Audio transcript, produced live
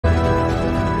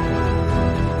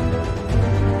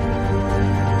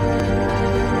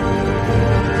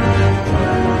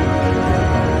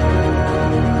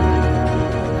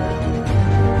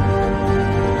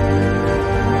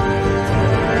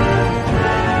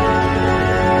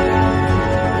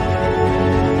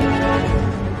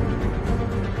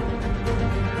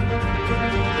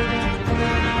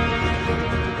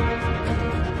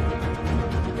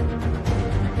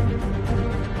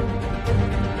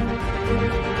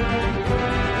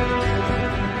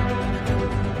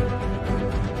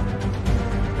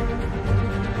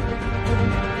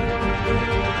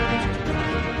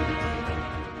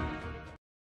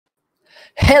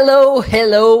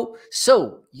Hello.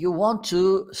 So you want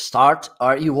to start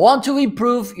or you want to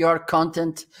improve your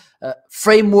content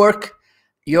framework?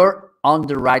 You're on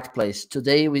the right place.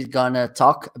 Today we're gonna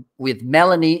talk with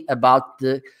Melanie about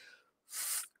the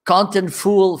content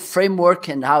full framework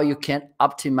and how you can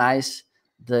optimize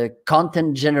the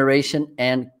content generation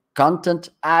and content,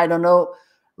 I don't know,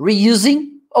 reusing.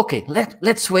 Okay,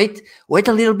 let's wait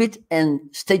a little bit and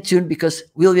stay tuned because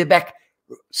we'll be back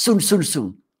soon.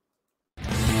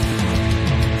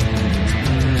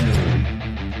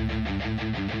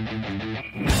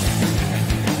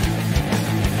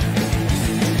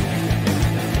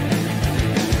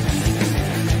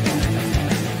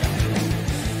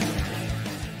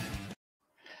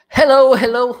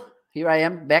 Hello. Here I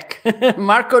am back.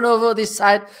 Marco Novo this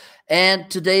side. And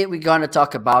today we're going to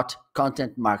talk about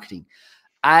content marketing.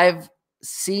 I've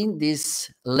seen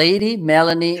this lady,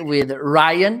 Melanie, with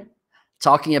Ryan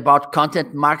talking about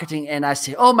content marketing. And I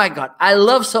say, oh my God, I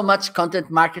love so much content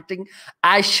marketing.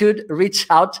 I should reach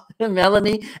out to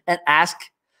Melanie and ask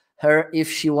her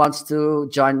if she wants to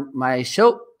join my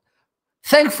show.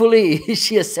 Thankfully,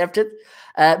 she accepted.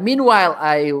 Meanwhile,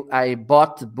 I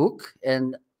bought the book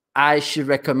and I should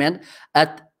recommend.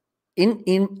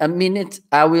 In a minute,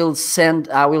 I will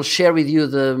share with you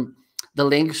the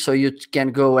link so you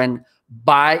can go and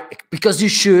buy, because you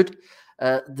should,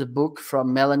 the book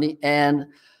from Melanie. And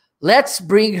let's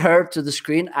bring her to the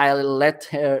screen. I'll let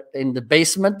her in the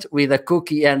basement with a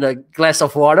cookie and a glass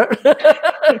of water.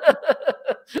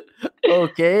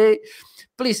 Okay,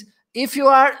 please. If you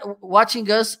are watching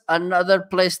us another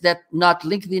place that not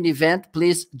LinkedIn event,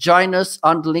 please join us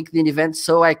on the LinkedIn event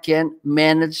so I can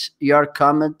manage your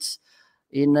comments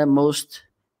in the most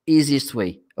easiest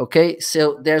way. Okay,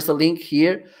 so there's a link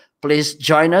here. Please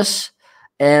join us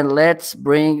and let's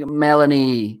bring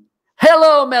Melanie.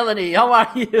 Hello, Melanie. How are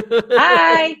you?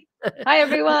 Hi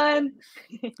everyone.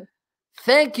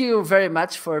 Thank you very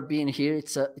much for being here.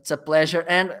 It's a pleasure.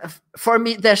 And for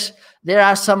me, there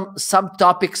are some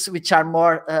topics which are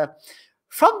more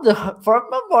from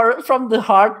the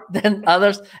heart than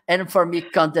others. And for me,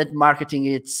 content marketing,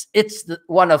 it's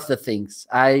one of the things.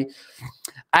 I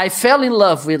fell in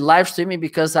love with live streaming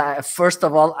because first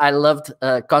of all, I loved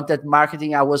content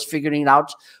marketing. I was figuring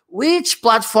out which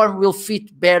platform will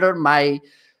fit better my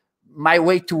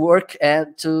way to work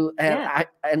I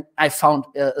found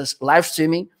live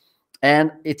streaming,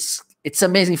 and it's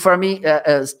amazing for me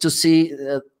to see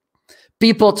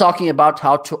people talking about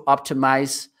how to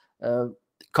optimize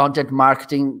content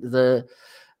marketing, the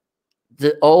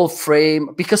whole frame,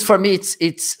 because for me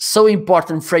it's so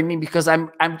important, framing, because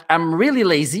I'm really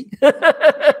lazy.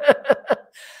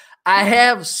 I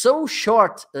have so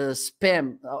short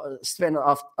span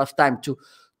of time to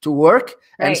work,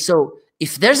 right. And so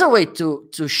if there's a way to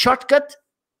shortcut,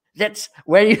 that's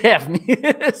where you have me.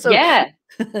 So, yeah.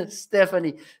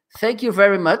 Stephanie, thank you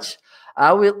very much.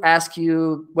 I will ask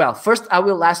you, well, first I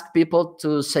will ask people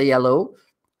to say hello,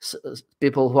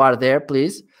 people who are there,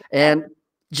 please, and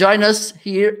join us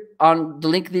here on the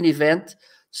LinkedIn event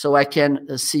so I can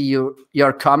see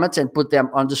your comments and put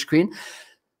them on the screen.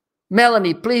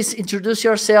 Melanie, please introduce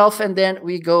yourself and then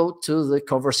we go to the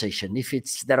conversation, if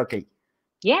it's that okay.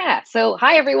 Yeah. So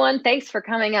hi, everyone. Thanks for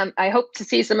coming. I hope to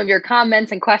see some of your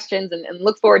comments and questions and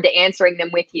look forward to answering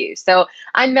them with you. So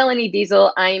I'm Melanie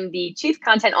Deziel. I'm the Chief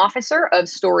Content Officer of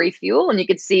Story Fuel. And you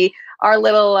can see our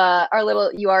little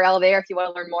URL there if you want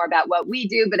to learn more about what we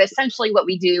do. But essentially what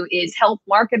we do is help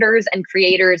marketers and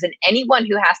creators and anyone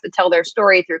who has to tell their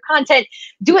story through content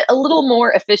do it a little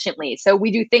more efficiently. So we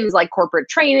do things like corporate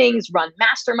trainings, run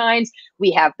masterminds.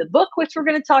 We have the book, which we're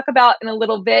going to talk about in a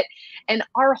little bit. And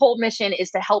our whole mission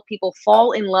is to help people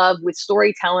fall in love with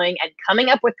storytelling and coming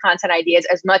up with content ideas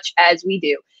as much as we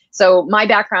do. So my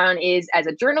background is as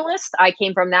a journalist. I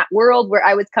came from that world where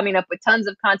I was coming up with tons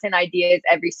of content ideas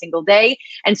every single day.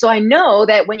 And so I know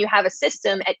that when you have a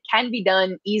system, it can be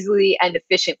done easily and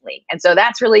efficiently. And so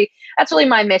that's really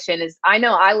my mission. Is I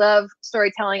know I love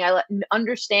storytelling. I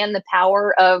understand the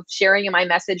power of sharing my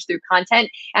message through content.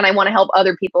 And I want to help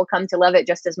other people come to love it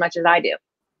just as much as I do.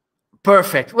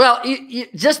 Perfect. Well, you,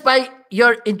 just by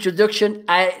your introduction,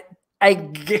 I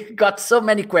got so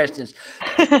many questions.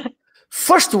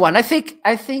 First one, I think,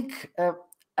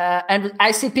 and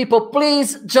I see people.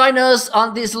 Please join us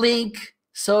on this link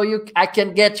so I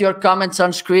can get your comments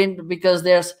on screen, because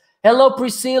there's hello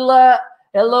Priscilla,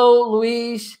 hello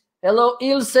Luis, hello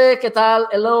Ilse, ¿qué tal?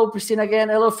 Hello Priscilla again,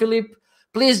 hello Philip.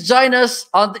 Please join us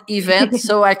on the event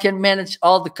so I can manage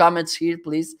all the comments here,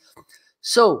 please.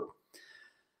 So,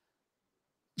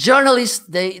 journalists,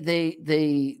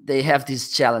 they have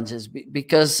these challenges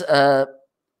because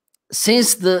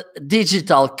since the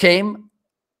digital came,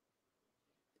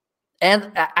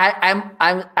 and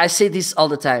I say this all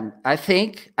the time. I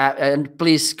think, and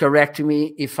please correct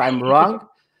me if I'm wrong.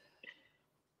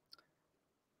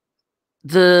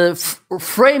 The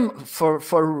frame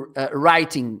for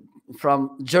writing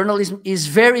from journalism is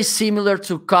very similar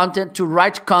to content, to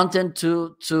write content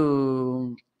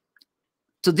to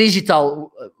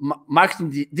digital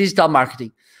marketing, digital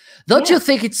marketing. Don't you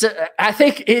think it's? I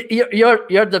think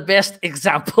you're the best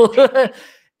example.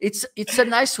 It's a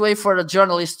nice way for a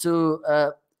journalist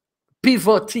to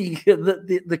pivoting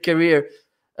the career,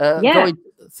 going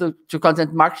to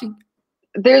content marketing.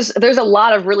 There's a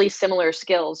lot of really similar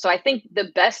skills. So I think the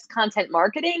best content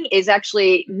marketing is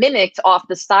actually mimicked off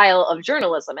the style of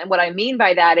journalism. And what I mean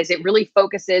by that is it really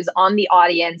focuses on the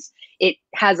audience. It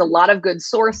has a lot of good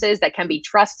sources that can be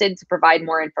trusted to provide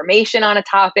more information on a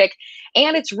topic.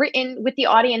 And it's written with the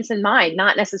audience in mind,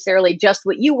 not necessarily just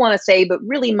what you want to say, but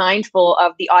really mindful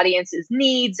of the audience's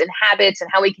needs and habits and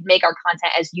how we can make our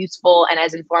content as useful and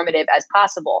as informative as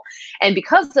possible. And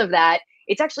because of that,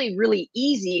 it's actually really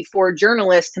easy for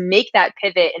journalists to make that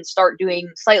pivot and start doing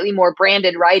slightly more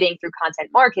branded writing through content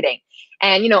marketing.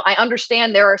 And, I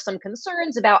understand there are some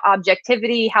concerns about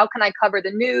objectivity. How can I cover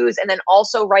the news and then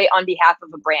also write on behalf of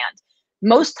a brand?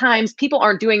 Most times people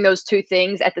aren't doing those two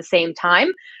things at the same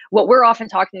time. What we're often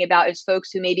talking about is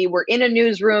folks who maybe were in a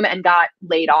newsroom and got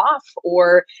laid off,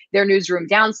 or their newsroom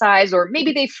downsized, or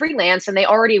maybe they freelance and they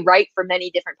already write for many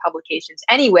different publications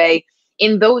anyway.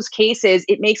 In those cases,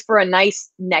 it makes for a nice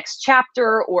next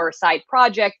chapter or side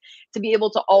project to be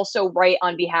able to also write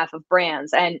on behalf of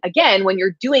brands. And again, when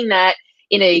you're doing that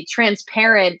in a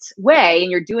transparent way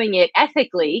and you're doing it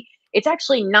ethically, it's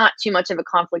actually not too much of a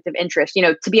conflict of interest.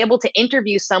 To be able to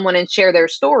interview someone and share their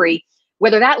story,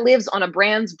 whether that lives on a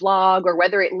brand's blog or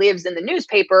whether it lives in the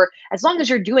newspaper, as long as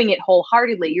you're doing it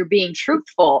wholeheartedly, you're being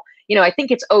truthful. I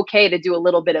think it's okay to do a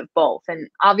little bit of both. And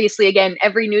obviously, again,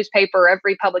 every newspaper,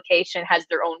 every publication has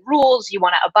their own rules. You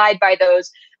want to abide by those.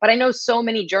 But I know so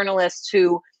many journalists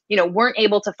who, weren't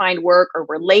able to find work or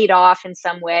were laid off in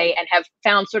some way and have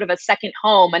found sort of a second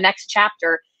home, a next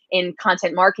chapter in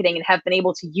content marketing, and have been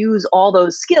able to use all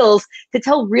those skills to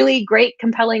tell really great,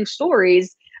 compelling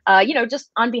stories,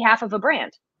 just on behalf of a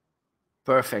brand.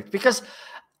 Perfect. Because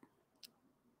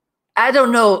I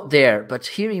don't know there, but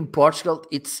here in Portugal,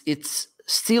 it's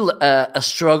still a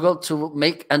struggle to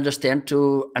understand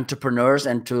to entrepreneurs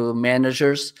and to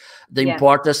managers the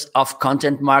importance of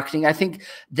content marketing. I think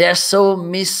there's so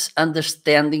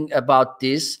misunderstanding about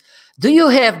this. Do you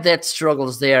have that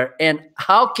struggles there, and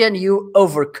how can you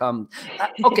overcome?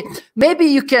 Okay, maybe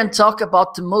you can talk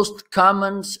about the most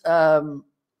common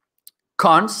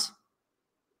cons.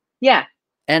 Yeah.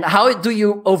 And how do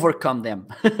you overcome them?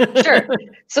 Sure.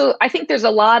 So I think there's a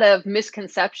lot of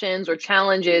misconceptions or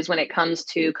challenges when it comes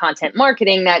to content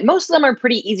marketing that most of them are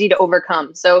pretty easy to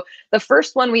overcome. So the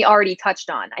first one we already touched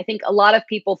on. I think a lot of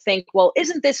people think, well,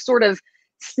 isn't this sort of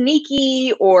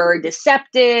sneaky or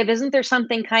deceptive? Isn't there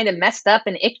something kind of messed up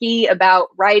and icky about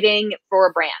writing for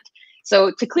a brand?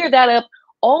 So to clear that up,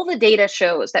 all the data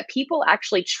shows that people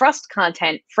actually trust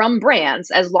content from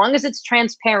brands as long as it's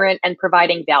transparent and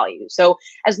providing value. So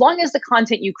as long as the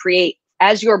content you create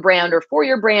as your brand or for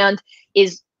your brand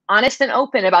is honest and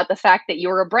open about the fact that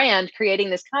you're a brand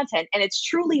creating this content and it's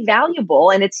truly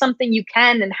valuable and it's something you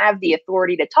can and have the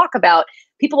authority to talk about,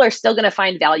 people are still going to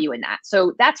find value in that.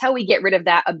 So that's how we get rid of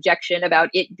that objection about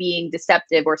it being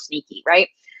deceptive or sneaky, right?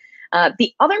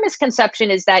 The other misconception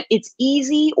is that it's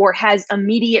easy or has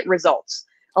immediate results.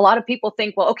 A lot of people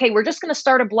think, well, okay, we're just going to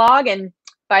start a blog and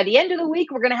by the end of the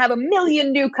week, we're going to have 1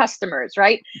 million new customers,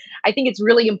 right? I think it's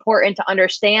really important to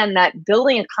understand that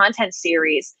building a content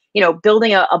series,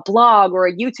 building a blog or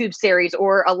a YouTube series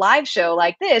or a live show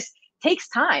like this takes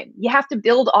time. You have to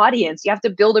build audience. You have to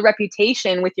build a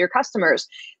reputation with your customers.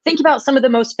 Think about some of the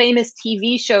most famous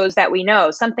TV shows that we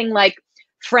know, something like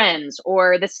Friends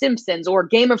or The Simpsons or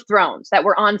Game of Thrones that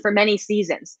were on for many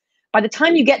seasons. By the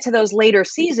time you get to those later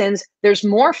seasons, there's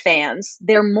more fans,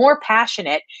 they're more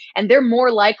passionate, and they're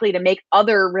more likely to make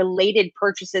other related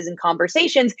purchases and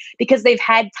conversations because they've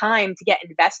had time to get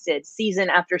invested season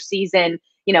after season,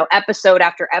 episode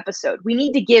after episode. We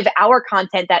need to give our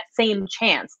content that same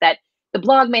chance. That the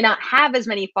blog may not have as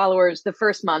many followers the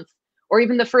first month or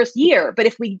even the first year, but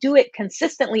if we do it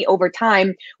consistently over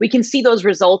time, we can see those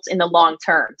results in the long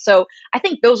term. So I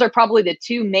think those are probably the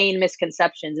two main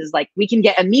misconceptions, is like we can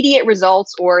get immediate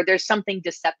results or there's something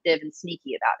deceptive and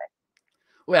sneaky about it.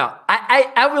 Well,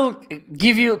 I will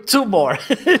give you two more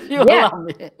if you allow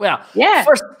me. Well,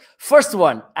 first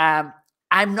one,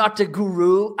 I'm not a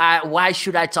guru. Why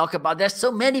should I talk about? There's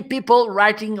so many people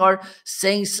writing or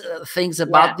saying things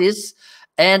about this.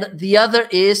 And the other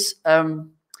is,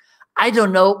 I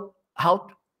don't know how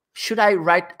should I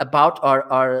write about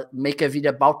or make a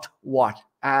video about what.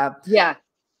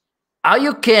 How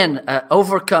you can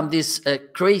overcome this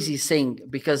crazy thing,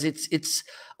 because it's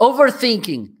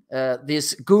overthinking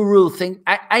this guru thing.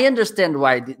 I understand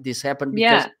why this happened,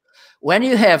 because when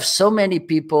you have so many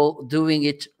people doing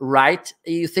it right,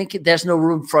 you think there's no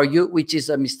room for you, which is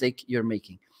a mistake you're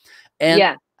making.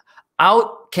 And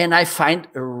how can I find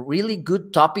really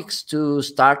good topics to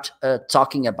start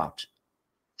talking about?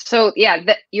 So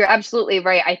yeah, you're absolutely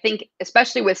right. I think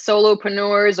especially with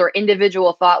solopreneurs or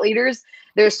individual thought leaders,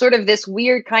 there's sort of this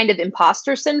weird kind of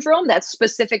imposter syndrome that's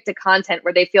specific to content,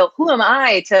 where they feel, who am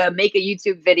I to make a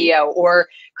YouTube video or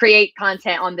create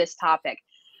content on this topic?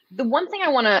 The one thing I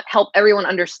want to help everyone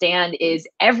understand is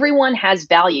everyone has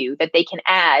value that they can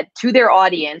add to their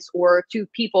audience or to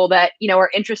people that, you know,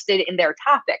 are interested in their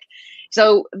topic.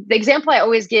 So the example I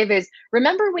always give is,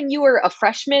 remember when you were a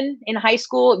freshman in high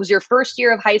school, it was your first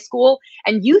year of high school,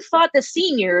 and you thought the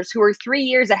seniors who were 3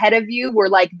 years ahead of you were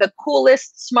like the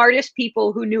coolest, smartest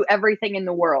people who knew everything in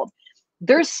the world.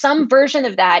 There's some version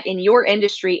of that in your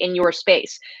industry, in your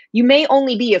space. You may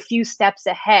only be a few steps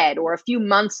ahead or a few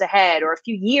months ahead or a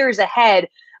few years ahead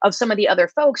of some of the other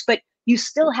folks, but you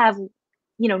still have,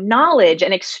 you know, knowledge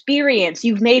and experience.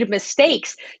 You've made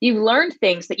mistakes. You've learned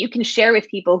things that you can share with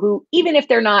people who, even if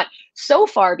they're not so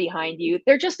far behind you,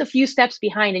 they're just a few steps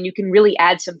behind, and you can really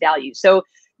add some value. So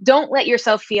don't let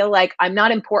yourself feel like, I'm not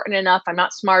important enough, I'm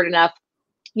not smart enough.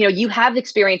 You know, you have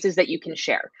experiences that you can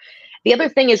share. The other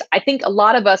thing is, I think a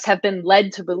lot of us have been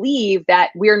led to believe that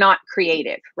we're not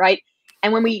creative, right?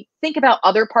 And when we think about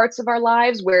other parts of our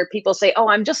lives where people say, oh,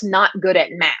 I'm just not good at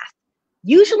math.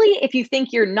 Usually, if you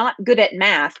think you're not good at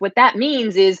math, what that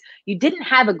means is you didn't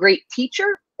have a great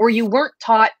teacher, or you weren't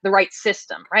taught the right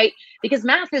system, right? Because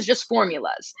math is just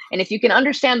formulas. And if you can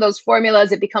understand those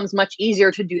formulas, it becomes much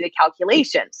easier to do the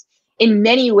calculations. In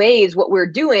many ways, what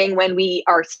we're doing when we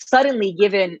are suddenly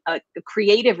given a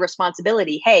creative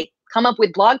responsibility, hey, come up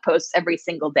with blog posts every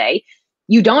single day,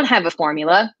 you don't have a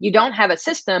formula, you don't have a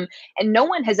system, and no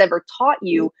one has ever taught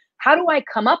you, how do I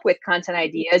come up with content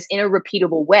ideas in a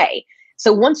repeatable way?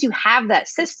 So once you have that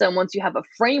system, once you have a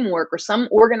framework or some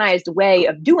organized way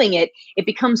of doing it, it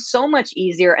becomes so much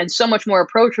easier and so much more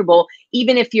approachable.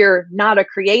 Even if you're not a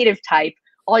creative type,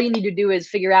 all you need to do is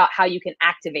figure out how you can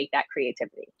activate that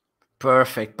creativity.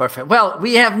 Perfect, perfect. Well,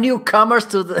 we have newcomers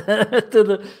to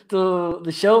the to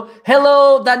the show.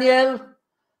 Hello, Daniel.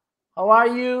 How are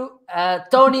you?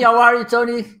 Tony, how are you,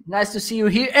 Tony? Nice to see you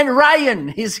here. And Ryan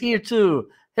is here too.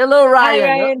 Hello, Ryan.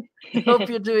 Hi, Ryan. Hope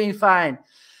you're doing fine.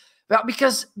 Well,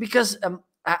 because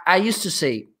I used to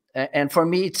say, and for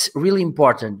me, it's really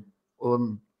important.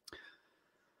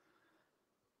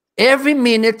 Every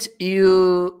minute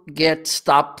you get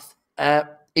stopped,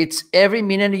 it's every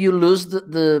minute you lose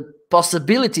the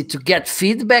possibility to get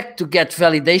feedback, to get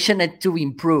validation, and to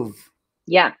improve.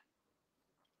 Yeah.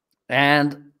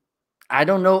 And I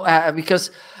don't know,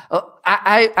 because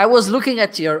I was looking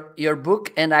at your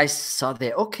book, and I saw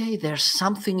there, okay, there's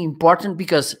something important,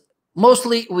 because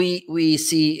mostly we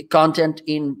see content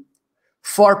in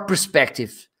 4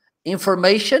 perspectives: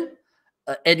 information,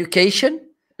 education,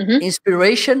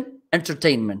 inspiration,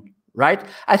 entertainment, right?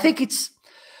 I think it's,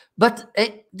 but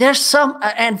there's some,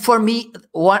 and for me,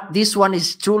 what this one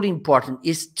is truly important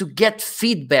is to get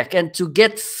feedback and to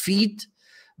get feed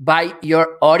by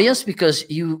your audience, because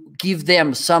you give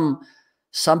them some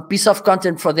piece of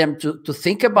content for them to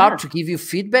think about, to give you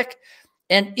feedback.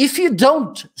 And if you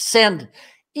don't send,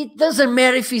 it doesn't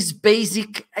matter if it's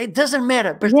basic, it doesn't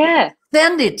matter, but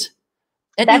send it.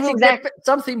 And that's you will exactly get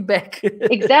something back.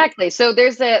 Exactly. So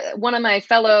there's one of my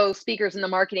fellow speakers in the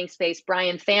marketing space,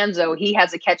 Brian Fanzo. He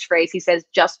has a catchphrase. He says,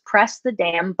 just press the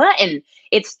damn button.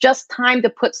 It's just time to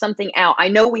put something out. I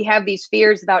know we have these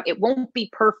fears about it won't be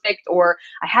perfect, or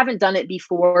I haven't done it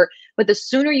before, but the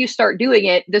sooner you start doing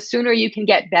it, the sooner you can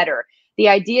get better. The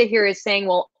idea here is saying,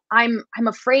 well, I'm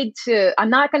afraid I'm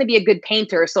not going to be a good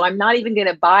painter, so I'm not even going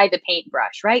to buy the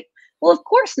paintbrush, right? Well, of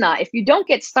course not. If you don't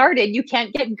get started, you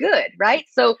can't get good, right?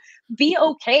 So be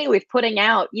okay with putting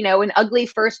out, you know, an ugly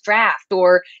first draft,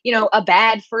 or, you know, a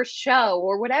bad first show,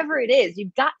 or whatever it is.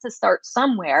 You've got to start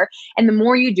somewhere. And the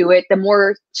more you do it, the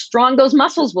more strong those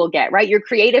muscles will get, right? Your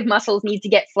creative muscles need to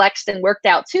get flexed and worked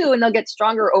out too, and they'll get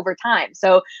stronger over time.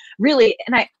 So really,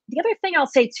 the other thing I'll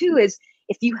say too is,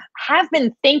 if you have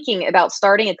been thinking about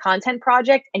starting a content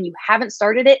project and you haven't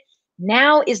started it,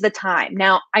 now is the time.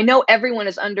 Now, I know everyone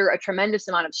is under a tremendous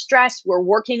amount of stress. We're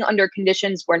working under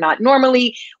conditions we're not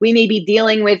normally. We may be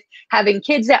dealing with having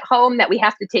kids at home that we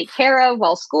have to take care of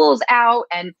while school's out,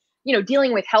 and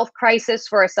dealing with health crisis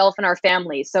for ourselves and our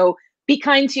families. So be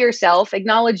kind to yourself,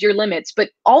 acknowledge your limits,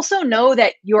 but also know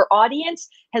that your audience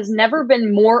has never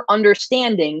been more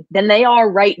understanding than they are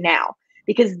right now,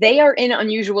 because they are in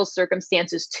unusual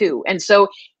circumstances too. And so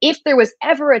if there was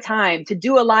ever a time to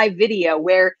do a live video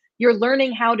where you're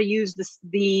learning how to use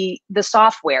the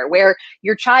software, where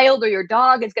your child or your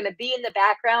dog is going to be in the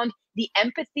background, the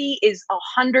empathy is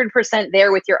 100%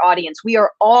 there with your audience. We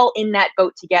are all in that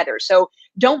boat together. So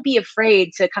don't be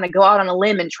afraid to kind of go out on a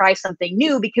limb and try something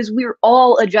new, because we're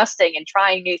all adjusting and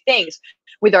trying new things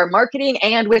with our marketing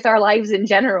and with our lives in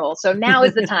general. So now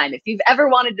is the time. If you've ever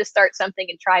wanted to start something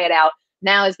and try it out,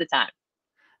 now is the time.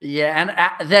 Yeah,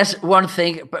 and there's one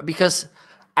thing, because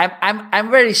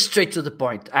I'm very straight to the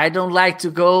point. I don't like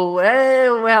to go,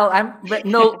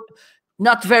 no,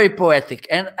 not very poetic.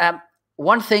 And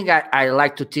one thing I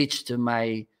like to teach to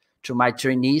my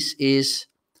trainees is,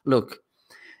 look,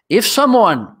 if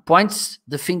someone points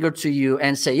the finger to you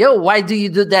and say, yo, why do you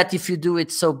do that if you do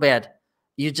it so bad?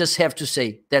 You just have to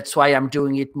say, that's why I'm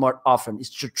doing it more often.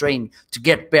 It's to train, to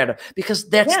get better, because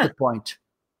that's the point.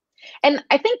 And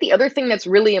I think the other thing that's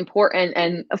really important,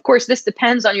 and of course, this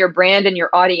depends on your brand and your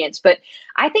audience, but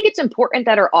I think it's important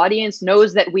that our audience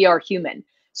knows that we are human.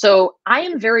 So I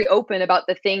am very open about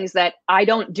the things that I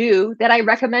don't do that I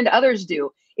recommend others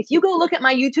do. If you go look at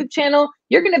my YouTube channel,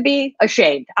 you're going to be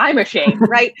ashamed. I'm ashamed,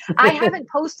 right? I haven't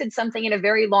posted something in a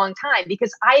very long time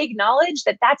because I acknowledge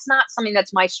that that's not something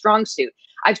that's my strong suit.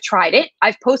 I've tried it.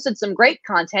 I've posted some great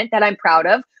content that I'm proud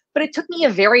of, but it took me a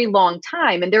very long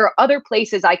time. And there are other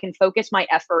places I can focus my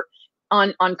effort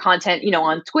on content,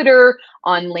 on Twitter,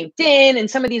 on LinkedIn,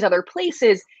 and some of these other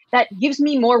places that gives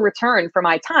me more return for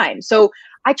my time. So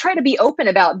I try to be open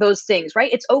about those things,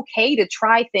 right? It's okay to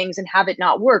try things and have it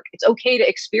not work. It's okay to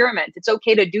experiment. It's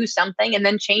okay to do something and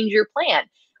then change your plan.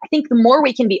 I think the more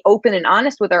we can be open and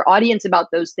honest with our audience about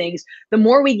those things, the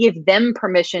more we give them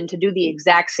permission to do the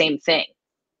exact same thing.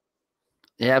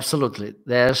 Yeah, absolutely.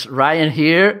 There's Ryan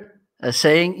here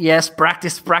saying, yes,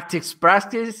 practice, practice,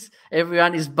 practice.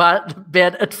 Everyone is bad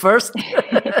at first.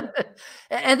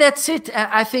 And that's it.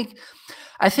 I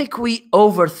think we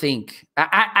overthink.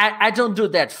 I don't do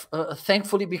that,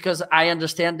 thankfully, because I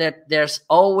understand that there's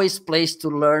always place to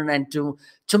learn and to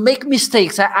make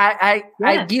mistakes.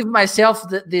 I give myself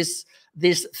this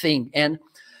thing. And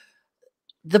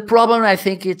the problem, I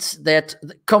think, it's that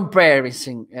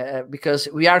comparison, because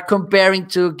we are comparing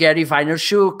to Gary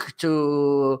Vaynerchuk,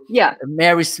 to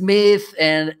Mary Smith,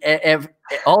 and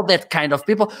all that kind of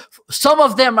people. Some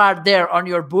of them are there on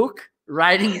your book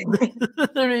writing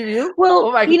the review.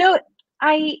 Well,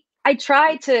 I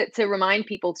try to remind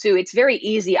people too, it's very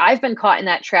easy. I've been caught in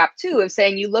that trap too, of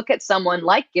saying you look at someone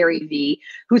like Gary V,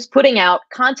 who's putting out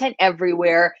content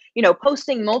everywhere,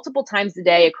 posting multiple times a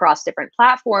day across different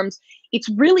platforms. It's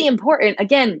really important,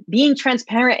 again, being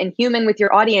transparent and human with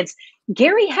your audience.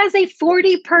 Gary has a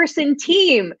 40-person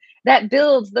team that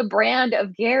builds the brand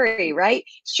of Gary, right?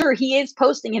 Sure, he is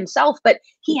posting himself, but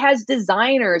he has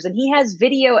designers and he has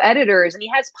video editors and he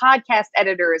has podcast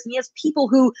editors and he has people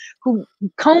who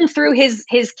comb through his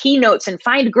keynotes and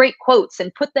find great quotes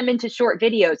and put them into short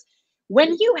videos.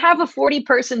 When you have a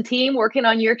 40-person team working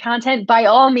on your content, by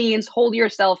all means, hold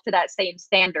yourself to that same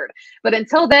standard. But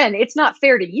until then, it's not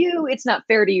fair to you. It's not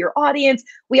fair to your audience.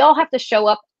 We all have to show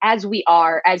up as we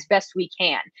are, as best we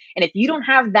can. And if you don't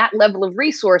have that level of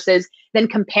resources, then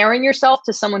comparing yourself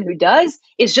to someone who does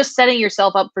is just setting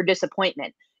yourself up for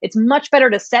disappointment. It's much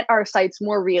better to set our sights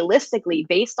more realistically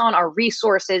based on our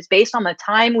resources, based on the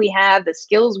time we have, the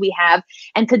skills we have,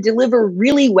 and to deliver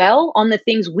really well on the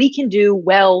things we can do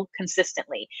well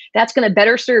consistently. That's going to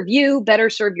better serve you, better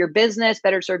serve your business,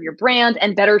 better serve your brand,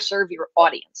 and better serve your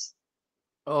audience.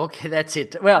 Okay, that's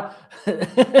it. Well,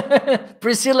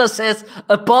 Priscilla says,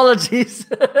 apologies,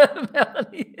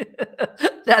 Melanie.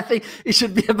 I think it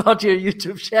should be about your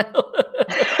YouTube channel.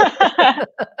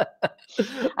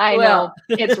 I know,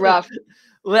 it's rough.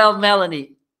 Well,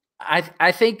 Melanie,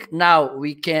 I think now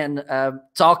we can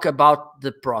talk about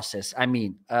the process. I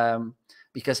mean,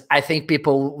 because I think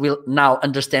people will now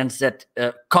understand that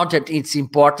content is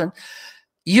important.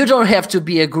 You don't have to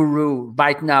be a guru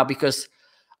right now, because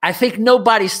I think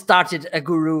nobody started a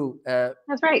guru.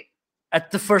 That's right. At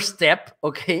the first step,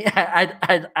 okay.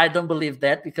 I don't believe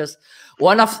that, because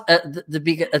one of the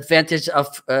big advantage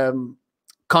of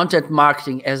content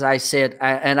marketing, as I said,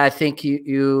 and I think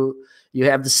you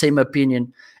have the same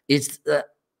opinion, is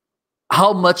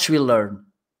how much we learn.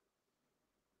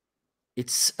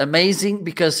 It's amazing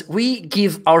because we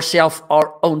give ourselves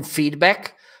our own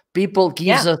feedback. People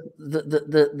gives us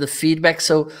the feedback.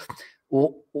 So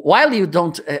while you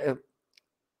don't,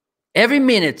 every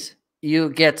minute you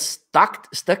get stuck,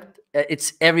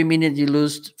 it's every minute you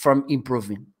lose from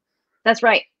improving. That's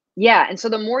right. Yeah. And so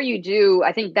the more you do,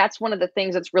 I think that's one of the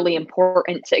things that's really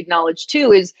important to acknowledge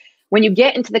too, is when you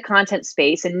get into the content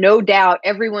space, and no doubt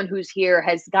everyone who's here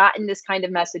has gotten this kind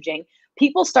of messaging,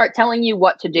 people start telling you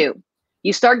what to do.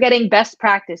 You start getting best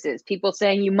practices, people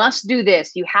saying you must do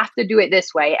this, you have to do it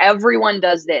this way, everyone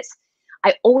does this.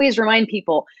 I always remind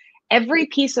people, every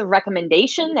piece of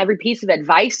recommendation, every piece of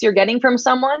advice you're getting from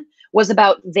someone was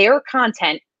about their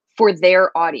content for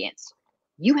their audience.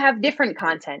 You have different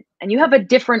content and you have a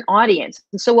different audience.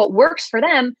 And so what works for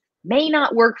them may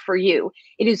not work for you.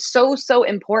 It is so, so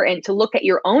important to look at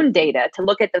your own data, to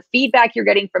look at the feedback you're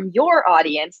getting from your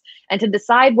audience, and to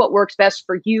decide what works best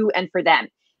for you and for them.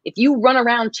 If you run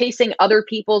around chasing other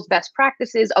people's best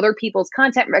practices, other people's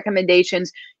content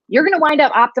recommendations, you're going to wind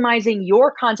up optimizing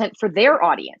your content for their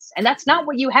audience. And that's not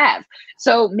what you have.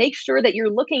 So make sure that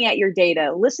you're looking at your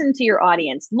data, listen to your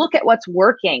audience, look at what's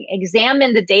working,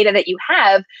 examine the data that you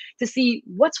have to see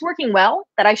what's working well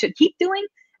that I should keep doing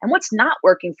and what's not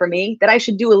working for me that I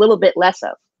should do a little bit less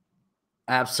of.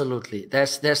 Absolutely.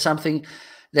 There's something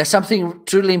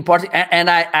truly important. And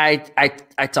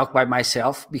I talk by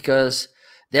myself because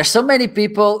there's so many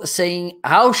people saying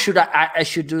how should I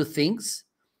should do things,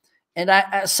 and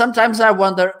I sometimes I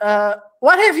wonder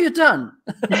what have you done.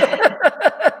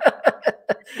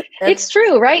 It's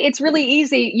true, right? It's really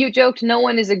easy. You joked no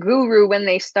one is a guru when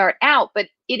they start out, but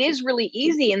it is really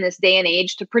easy in this day and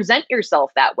age to present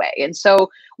yourself that way. And so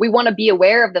we want to be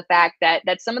aware of the fact that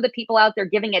some of the people out there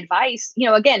giving advice, you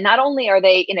know, again, not only are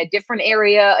they in a different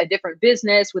area, a different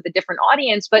business with a different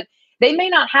audience, but they may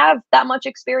not have that much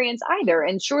experience either.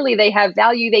 And surely they have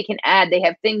value they can add. They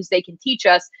have things they can teach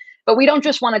us. But we don't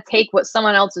just want to take what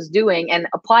someone else is doing and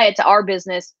apply it to our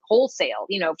business wholesale,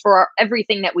 you know, for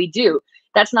everything that we do.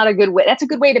 That's not a good way. That's a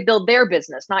good way to build their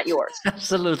business, not yours.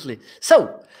 Absolutely.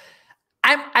 So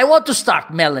I want to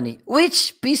start, Melanie.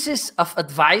 Which pieces of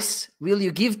advice will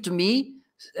you give to me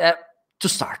to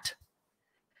start?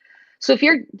 So if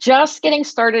you're just getting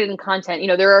started in content, you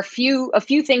know, there are a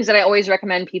few things that I always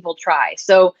recommend people try.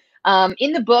 So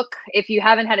in the book, if you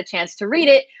haven't had a chance to read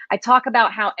it, I talk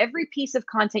about how every piece of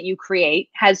content you create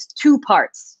has two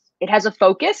parts. It has a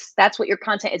focus. That's what your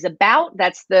content is about.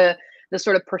 That's the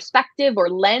sort of perspective or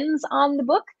lens on the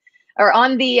book, or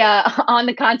on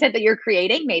the content that you're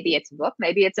creating. Maybe it's a book,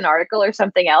 maybe it's an article or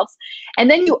something else.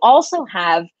 And then you also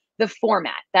have the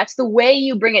format. That's the way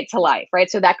you bring it to life, right?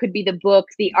 So that could be the book,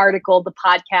 the article, the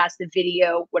podcast, the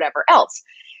video, whatever else.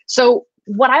 So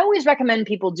what I always recommend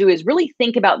people do is really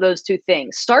think about those two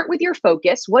things. Start with your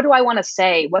focus. What do I want to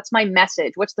say? What's my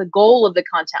message? What's the goal of the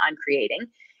content I'm creating?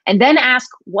 And then ask,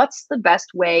 what's the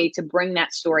best way to bring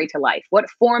that story to life? What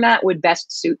format would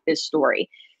best suit this story?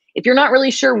 If you're not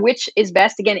really sure which is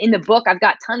best, again, in the book, I've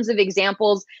got tons of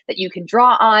examples that you can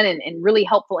draw on and really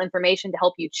helpful information to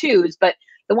help you choose. But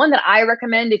the one that I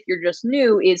recommend if you're just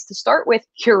new is to start with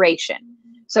curation.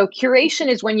 So curation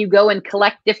is when you go and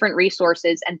collect different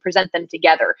resources and present them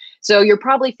together. So you're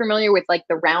probably familiar with like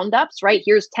the roundups, right?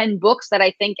 Here's 10 books that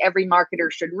I think every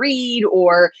marketer should read,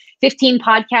 or 15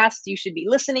 podcasts you should be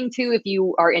listening to if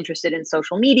you are interested in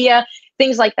social media,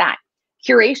 things like that.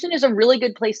 Curation is a really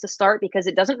good place to start because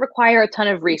it doesn't require a ton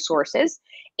of resources,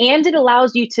 and it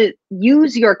allows you to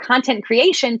use your content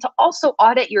creation to also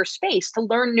audit your space, to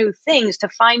learn new things, to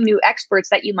find new experts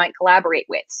that you might collaborate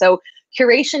with. So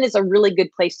curation is a really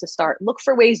good place to start. Look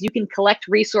for ways you can collect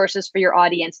resources for your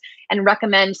audience and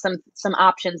recommend some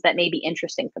options that may be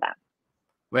interesting for them.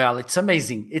 Well, it's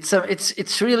amazing.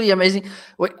 It's really amazing.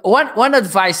 One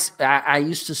advice I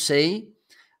used to say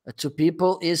to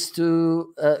people is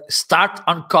to start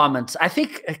on comments. I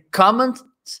think comments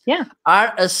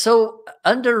are a so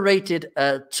underrated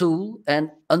tool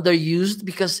and underused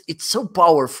because it's so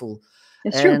powerful.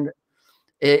 It's true.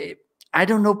 I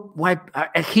don't know why.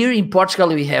 Here in Portugal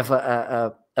we have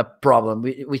a problem,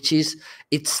 which is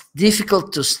it's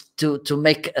difficult to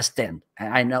make a stand.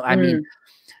 I know. I mean,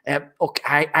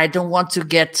 okay, I don't want to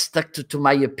get stuck to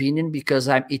my opinion because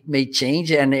it may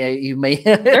change and you may.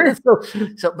 Sure.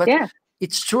 But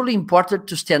it's truly important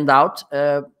to stand out,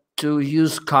 to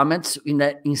use comments in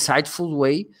an insightful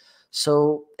way.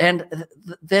 So, and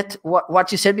that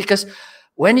what you said, because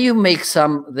when you make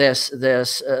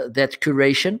that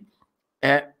curation,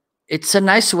 it's a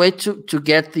nice way to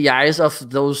get the eyes of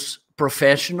those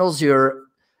professionals you're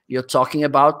talking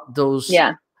about, those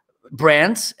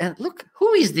brands, and look,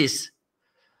 who is this?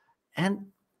 And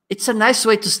it's a nice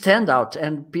way to stand out,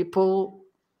 and people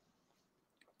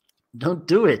don't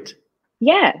do it.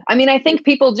 Yeah. I mean, I think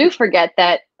people do forget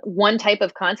that one type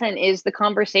of content is the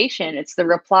conversation. It's the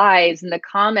replies and the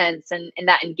comments and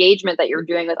that engagement that you're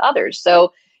doing with others.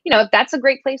 So, if that's a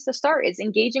great place to start, is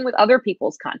engaging with other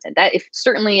people's content. That if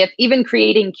even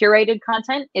creating curated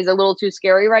content is a little too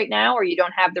scary right now, or you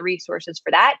don't have the resources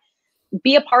for that,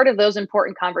 be a part of those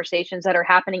important conversations that are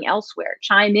happening elsewhere.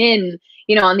 Chime in,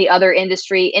 on the other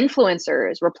industry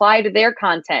influencers, reply to their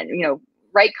content,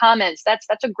 write comments. That's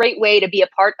a great way to be a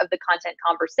part of the content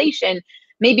conversation,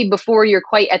 maybe before you're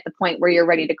quite at the point where you're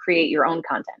ready to create your own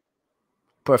content.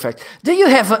 Perfect. Do you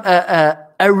have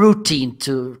a routine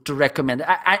to recommend?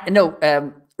 I know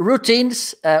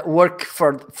routines work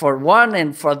for one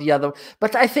and for the other,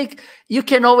 but I think you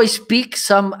can always pick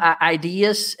some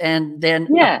ideas and then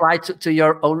apply to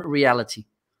your own reality.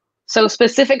 So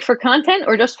specific for content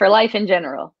or just for life in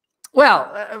general? Well,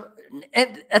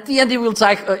 at the end, you will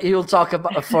talk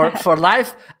about for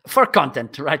life, for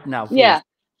content right now. Please. Yeah.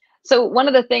 So one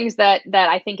of the things that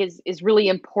I think is really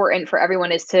important for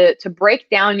everyone is to break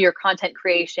down your content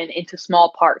creation into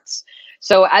small parts.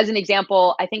 So as an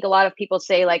example, I think a lot of people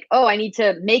say like, oh, I need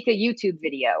to make a YouTube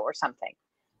video or something.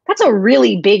 That's a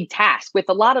really big task with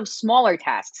a lot of smaller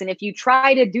tasks. And if you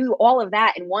try to do all of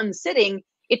that in one sitting,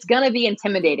 it's going to be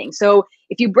intimidating. So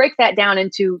if you break that down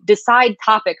into decide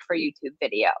topic for YouTube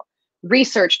video,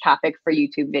 research topic for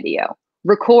YouTube video,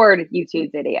 record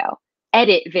YouTube video,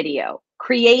 edit video,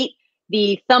 create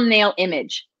the thumbnail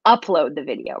image, upload the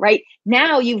video, right?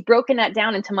 Now you've broken that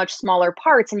down into much smaller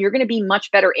parts and you're going to be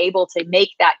much better able to make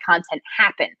that content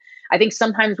happen. I think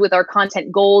sometimes with our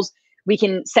content goals, we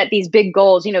can set these big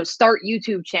goals, start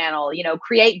YouTube channel,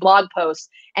 create blog posts,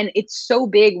 and it's so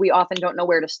big, we often don't know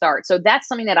where to start. So that's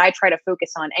something that I try to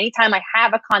focus on. Anytime I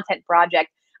have a content project,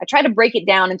 I try to break it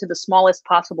down into the smallest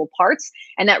possible parts.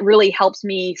 And that really helps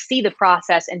me see the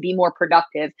process and be more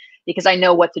productive because I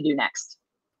know what to do next.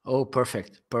 Oh,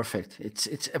 perfect. Perfect.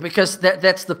 It's because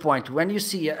that's the point. When you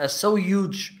see a so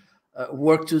huge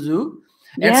work to do,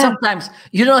 and sometimes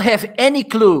you don't have any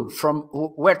clue from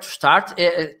where to start.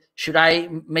 Should I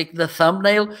make the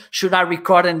thumbnail? Should I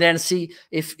record and then see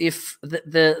if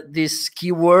this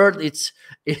keyword it's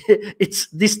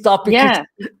this topic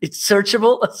it's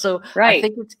searchable? So I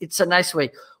think it's a nice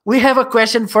way. We have a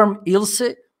question from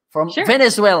Ilse from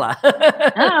Venezuela.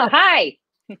 Oh, hi.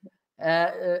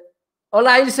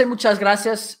 Hola, Ilse. Muchas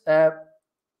gracias.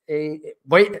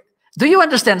 Do you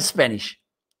understand Spanish?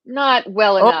 Not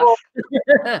well enough.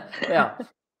 Yeah.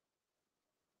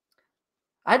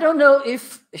 I don't know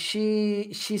if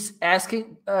she's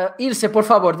asking. Ilse, por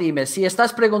favor, dime, si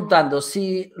estás preguntando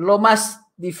si lo más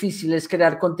difícil es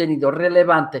crear contenido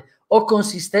relevante o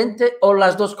consistente o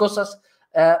las dos cosas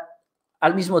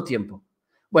al mismo tiempo.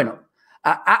 Bueno,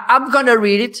 I'm going to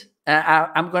read it.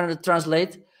 I'm going to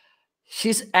translate.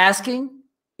 She's asking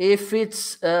if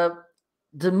it's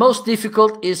the most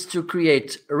difficult is to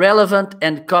create relevant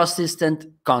and consistent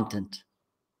content.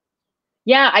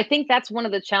 Yeah, I think that's one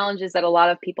of the challenges that a lot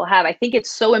of people have. I think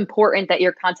it's so important that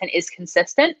your content is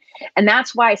consistent. And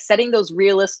that's why setting those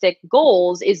realistic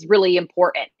goals is really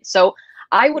important. So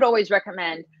I would always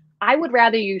recommend, I would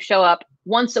rather you show up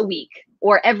once a week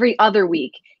or every other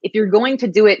week. If you're going to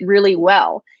do it really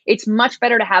well, it's much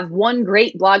better to have one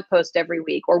great blog post every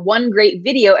week or one great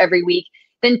video every week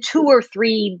than 2 or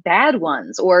 3 bad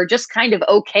ones or just kind of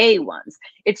okay ones.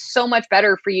 It's so much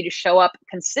better for you to show up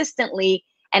consistently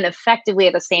and effectively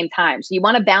at the same time. So you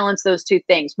want to balance those two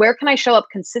things. Where can I show up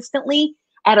consistently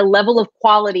at a level of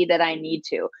quality that I need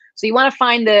to? So you want to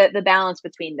find the balance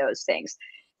between those things.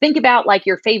 Think about like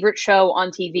your favorite show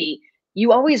on TV.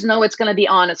 You always know it's going to be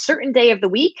on a certain day of the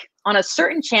week, on a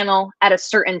certain channel at a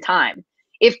certain time.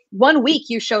 If one week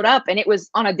you showed up and it was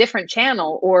on a different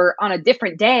channel or on a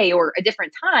different day or a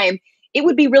different time, it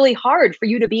would be really hard for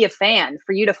you to be a fan,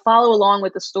 for you to follow along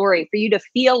with the story, for you to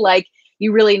feel like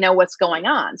you really know what's going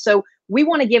on. So we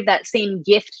want to give that same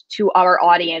gift to our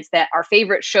audience that our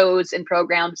favorite shows and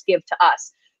programs give to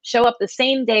us. Show up the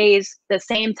same days, the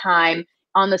same time,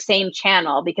 on the same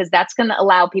channel, because that's going to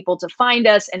allow people to find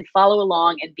us and follow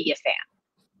along and be a fan.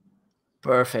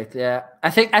 Perfect. Yeah,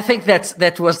 I think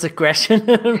that was the question.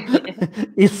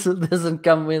 It doesn't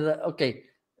come with okay.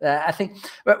 I think,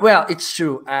 well, it's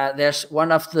true. There's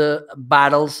one of the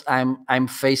battles I'm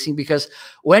facing, because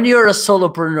when you're a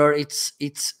solopreneur,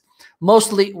 it's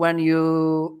mostly when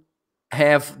you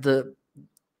have the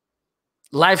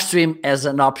live stream as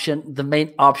an option, the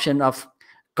main option of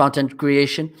content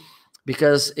creation,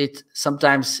 because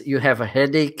sometimes you have a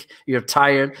headache, you're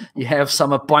tired, you have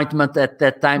some appointment at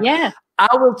that time. Yeah.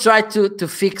 I will try to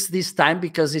fix this time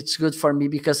because it's good for me,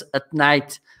 because at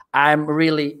night I'm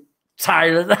really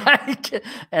tired.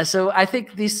 And so I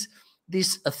think this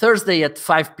Thursday at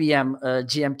 5 p.m.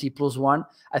 GMT +1,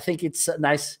 I think it's a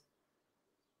nice.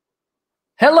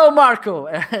 Hello, Marco.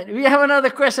 We have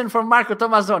another question from Marco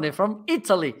Tomazoni from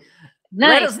Italy.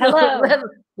 Nice. Hello.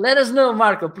 Let us know,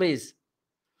 Marco, please.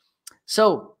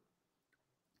 So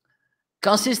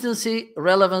consistency,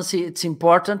 relevancy, it's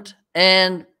important.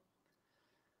 And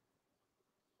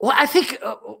well, I think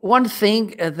one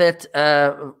thing that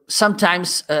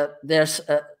sometimes there's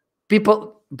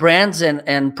people, brands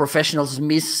and professionals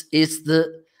miss is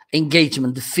the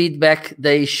engagement, the feedback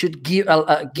they should give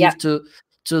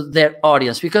to their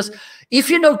audience. Because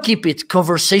if you don't keep it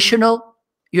conversational,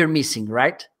 you're missing,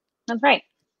 right? That's right.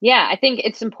 Yeah, I think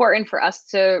it's important for us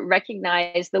to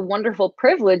recognize the wonderful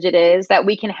privilege it is that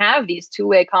we can have these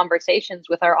two-way conversations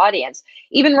with our audience.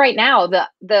 Even right now,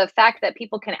 the fact that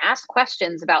people can ask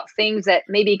questions about things that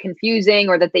may be confusing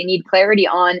or that they need clarity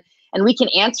on, and we can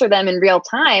answer them in real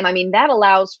time. I mean, that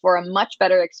allows for a much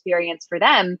better experience for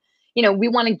them. You know, we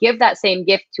want to give that same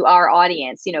gift to our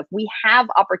audience. You know, if we have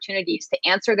opportunities to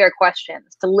answer their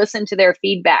questions, to listen to their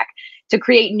feedback, to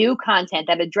create new content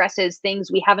that addresses things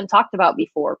we haven't talked about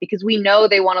before, because we know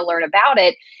they want to learn about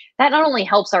it, that not only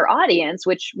helps our audience,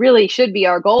 which really should be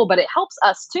our goal, but it helps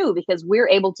us too, because we're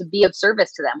able to be of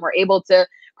service to them. We're able to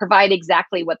provide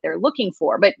exactly what they're looking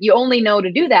for. But you only know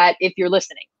to do that if you're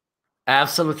listening.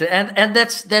 Absolutely. And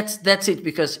that's it,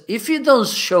 because if you don't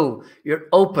show you're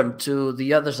open to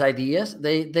the other's ideas,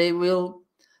 they will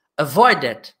avoid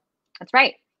that. That's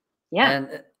right. Yeah.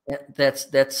 And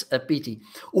that's a pity.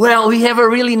 Well, we have a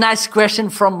really nice question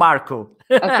from Marco.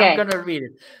 Okay. I'm going to read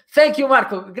it. Thank you,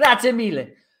 Marco. Grazie mille.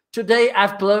 Today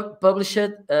I've published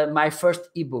my first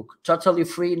ebook, totally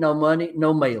free, no money,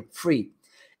 no mail, free.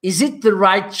 Is it the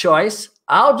right choice?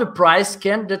 How the price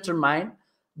can determine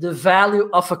the value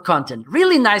of a content?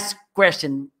 Really nice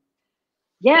question.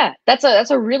 Yeah, that's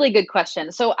a really good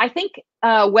question. So I think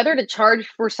whether to charge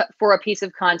for a piece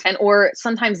of content or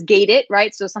sometimes gate it,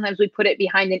 right? So sometimes we put it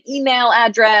behind an email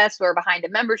address or behind a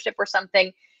membership or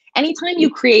something. Anytime you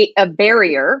create a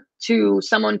barrier to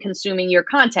someone consuming your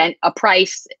content, a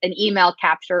price, an email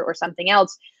capture, or something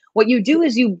else, what you do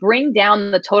is you bring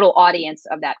down the total audience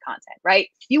of that content, right?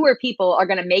 Fewer people are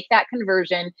going to make that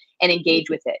conversion and engage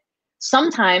with it.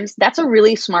 Sometimes that's a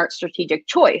really smart strategic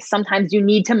choice. Sometimes you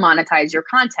need to monetize your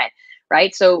content,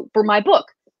 right? So for my book,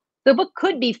 the book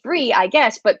could be free, I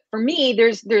guess, but for me,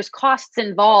 there's costs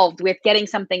involved with getting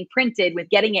something printed, with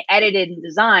getting it edited and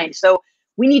designed. So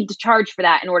we need to charge for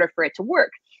that in order for it to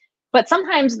work. But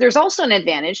sometimes there's also an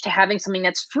advantage to having something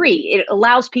that's free. It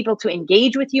allows people to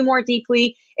engage with you more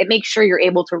deeply. It makes sure you're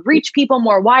able to reach people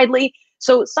more widely.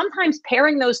 So sometimes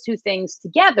pairing those two things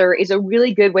together is a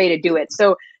really good way to do it.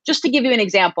 So just to give you an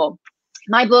example,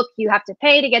 my book, you have to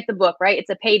pay to get the book, right? It's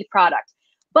a paid product.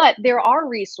 But there are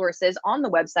resources on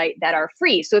the website that are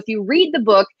free. So if you read the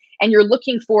book and you're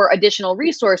looking for additional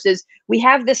resources, we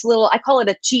have this little, I call it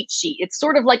a cheat sheet. It's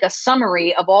sort of like a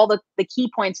summary of all the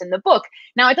key points in the book.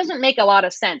 Now, it doesn't make a lot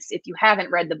of sense if you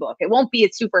haven't read the book. It won't be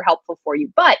super helpful for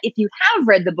you. But if you have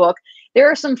read the book, there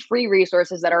are some free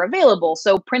resources that are available.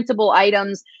 So printable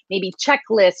items, maybe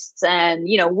checklists and,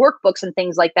 you know, workbooks and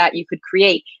things like that you could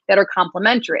create that are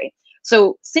complementary.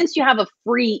 So since you have a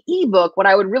free ebook, what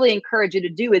I would really encourage you to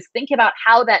do is think about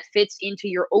how that fits into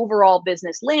your overall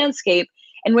business landscape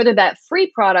and whether that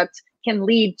free product can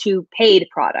lead to paid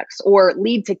products or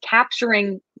lead to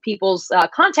capturing people's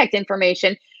contact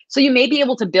information. So you may be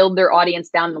able to build their audience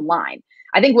down the line.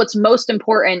 I think what's most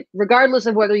important, regardless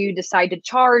of whether you decide to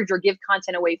charge or give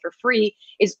content away for free,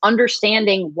 is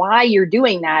understanding why you're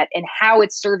doing that and how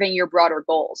it's serving your broader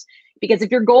goals. Because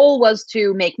if your goal was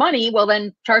to make money, well,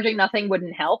 then charging nothing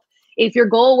wouldn't help. If your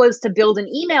goal was to build an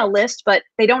email list, but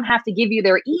they don't have to give you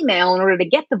their email in order to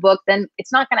get the book, then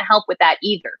it's not going to help with that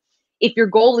either. If your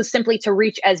goal is simply to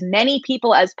reach as many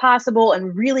people as possible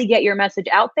and really get your message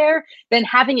out there, then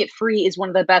having it free is one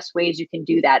of the best ways you can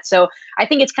do that. So I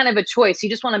think it's kind of a choice. You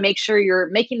just want to make sure you're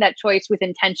making that choice with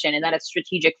intention and that it's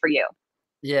strategic for you.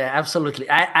 Yeah, absolutely.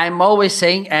 I'm always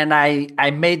saying, and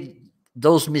I made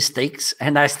those mistakes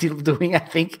and I still doing, I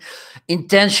think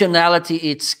intentionality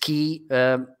is key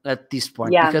at this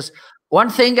point. Yeah. Because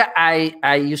one thing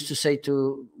I used to say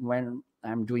to when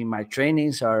I'm doing my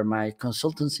trainings or my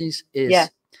consultancies is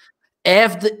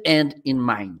have the end in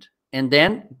mind and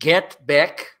then get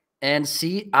back and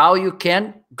see how you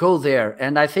can go there.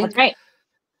 And I think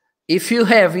if you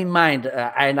have in mind,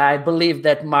 and I believe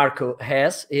that Marco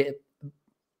has,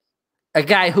 a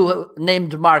guy who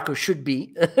named Marco should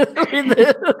be.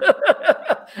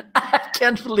 I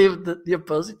can't believe the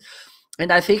opposite.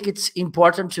 And I think it's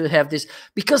important to have this,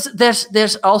 because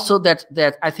there's also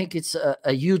that I think it's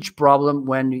a huge problem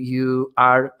when you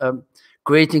are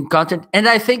creating content. And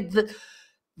I think that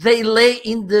they lay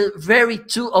in the very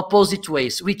two opposite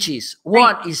ways, which is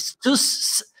one is to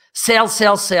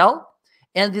sell,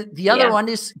 and the other one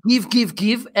is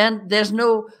give, and there's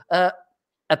no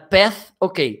a path.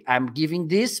 Okay, I'm giving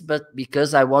this, but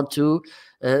because I want to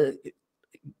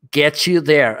get you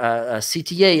there, a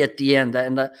CTA at the end,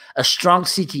 and a strong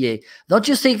CTA. Don't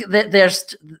you think that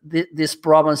there's these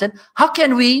problems? And how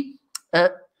can we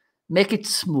make it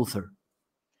smoother?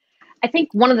 I think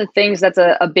one of the things that's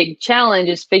a big challenge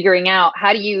is figuring out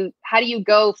how do you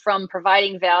go from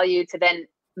providing value to then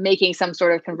making some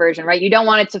sort of conversion, right? You don't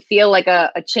want it to feel like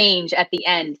a change at the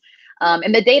end.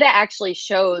 And the data actually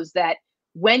shows that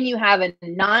when you have a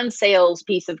non-sales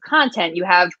piece of content, you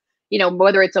have,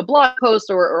 whether it's a blog post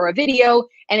or a video,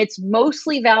 and it's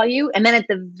mostly value. And then at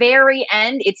the very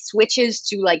end, it switches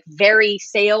to like very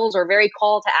sales or very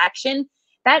call to action.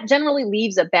 That generally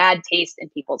leaves a bad taste in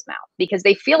people's mouth because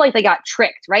they feel like they got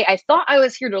tricked, right? I thought I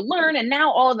was here to learn, and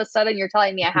now all of a sudden you're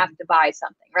telling me I have to buy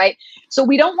something, right? So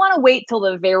we don't want to wait till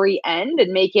the very end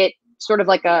and make it sort of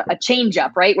like a change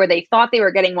up, right? Where they thought they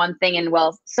were getting one thing and,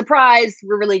 well, surprise,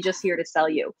 we're really just here to sell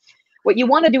you. What you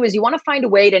want to do is you want to find a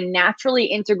way to naturally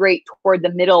integrate toward the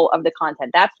middle of the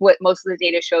content. That's what most of the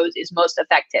data shows is most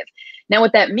effective. Now,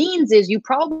 what that means is you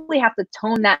probably have to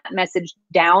tone that message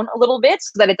down a little bit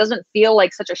so that it doesn't feel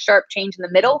like such a sharp change in the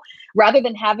middle, rather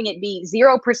than having it be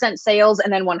 0% sales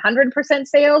and then 100%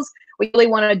 sales. What you really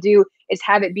want to do is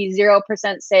have it be 0%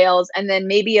 sales and then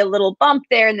maybe a little bump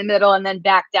there in the middle and then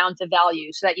back down to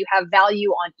value so that you have value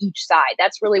on each side.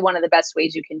 That's really one of the best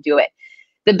ways you can do it.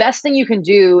 The best thing you can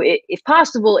do, if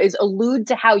possible, is allude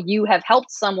to how you have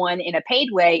helped someone in a paid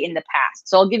way in the past.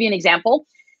 So I'll give you an example.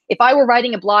 If I were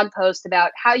writing a blog post about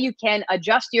how you can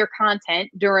adjust your content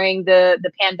during the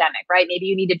pandemic, right? Maybe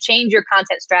you need to change your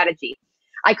content strategy.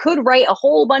 I could write a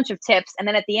whole bunch of tips and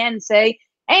then at the end say,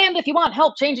 and if you want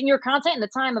help changing your content in the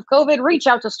time of COVID, reach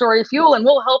out to StoryFuel and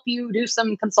we'll help you do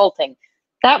some consulting.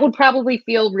 That would probably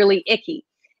feel really icky.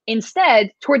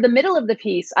 Instead, toward the middle of the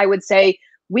piece, I would say,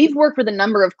 we've worked with a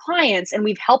number of clients and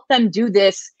we've helped them do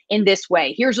this in this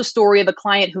way. Here's a story of a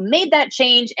client who made that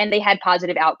change and they had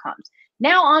positive outcomes.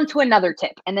 Now on to another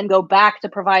tip, and then go back to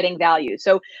providing value.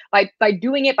 So by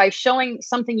doing it, by showing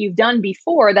something you've done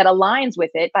before that aligns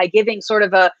with it, by giving sort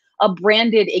of a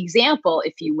branded example,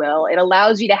 if you will, it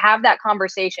allows you to have that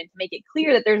conversation, to make it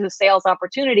clear that there's a sales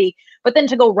opportunity, but then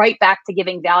to go right back to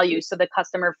giving value so the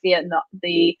customer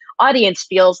the audience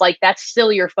feels like that's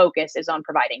still your focus, is on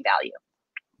providing value.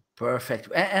 Perfect.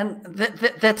 And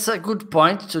that's a good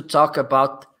point to talk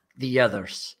about the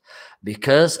others,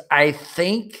 because I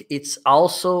think it's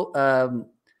also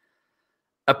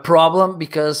a problem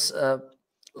because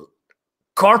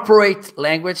corporate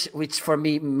language, which for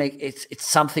me it's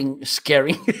something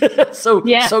scary,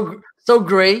 so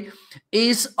gray,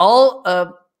 is all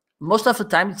most of the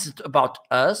time it's about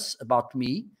us, about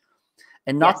me,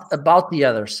 and not about the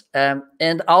others.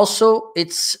 And also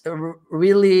it's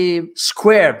really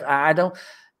squared. I don't,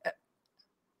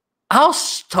 how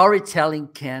storytelling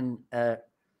can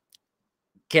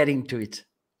get into it.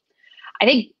 I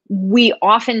think we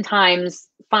oftentimes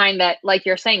find that, like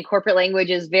you're saying, corporate language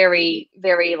is very,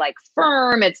 very like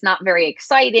firm. It's not very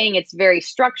exciting. It's very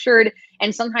structured.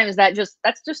 And sometimes that's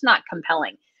just not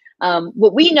compelling.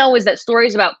 What we know is that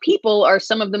stories about people are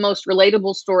some of the most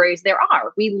relatable stories there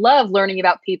are. We love learning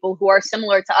about people who are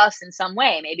similar to us in some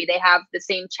way. Maybe they have the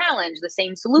same challenge, the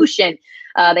same solution.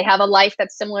 They have a life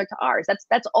that's similar to ours.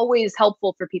 That's always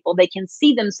helpful for people. They can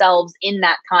see themselves in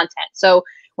that content. So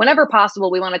whenever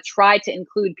possible, we want to try to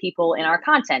include people in our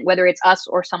content, whether it's us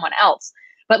or someone else.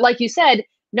 But like you said,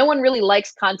 no one really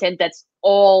likes content that's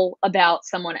all about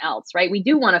someone else, right? We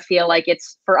do want to feel like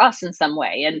it's for us in some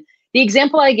way. And the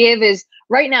example I give is,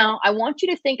 right now, I want you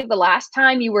to think of the last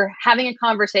time you were having a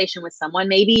conversation with someone,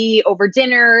 maybe over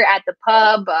dinner, at the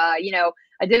pub,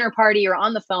 a dinner party, or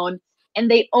on the phone,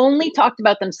 and they only talked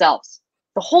about themselves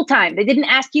the whole time. They didn't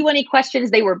ask you any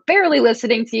questions. They were barely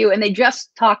listening to you, and they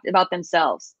just talked about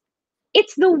themselves.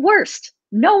 It's the worst.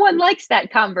 No one likes that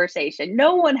conversation.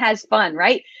 No one has fun,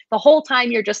 right? The whole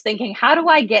time you're just thinking, how do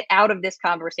I get out of this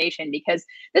conversation? Because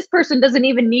this person doesn't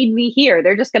even need me here.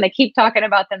 They're just going to keep talking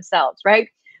about themselves, right?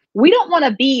 We don't want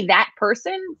to be that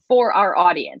person for our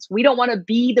audience. We don't want to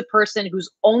be the person who's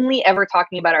only ever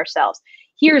talking about ourselves.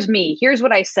 Here's me. Here's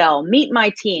what I sell. Meet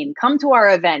my team. Come to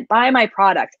our event. Buy my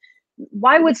product.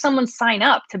 Why would someone sign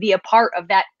up to be a part of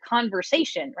that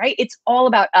conversation, right? It's all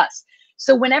about us.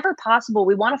 So whenever possible,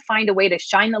 we want to find a way to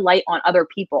shine the light on other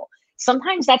people.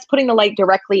 Sometimes that's putting the light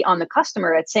directly on the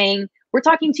customer. It's saying, we're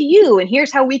talking to you and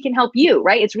here's how we can help you,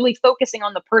 right? It's really focusing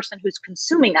on the person who's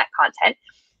consuming that content.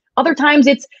 Other times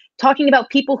it's talking about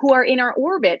people who are in our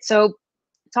orbit. So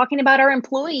talking about our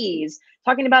employees,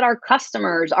 talking about our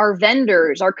customers, our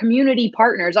vendors, our community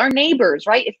partners, our neighbors,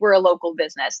 right? If we're a local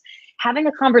business, having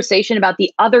a conversation about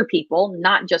the other people,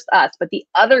 not just us, but the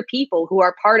other people who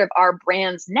are part of our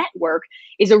brand's network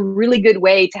is a really good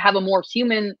way to have a more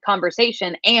human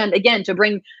conversation. And again, to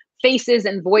bring faces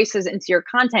and voices into your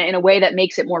content in a way that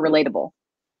makes it more relatable.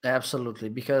 Absolutely,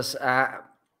 because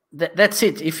that's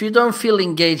it. If you don't feel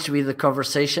engaged with the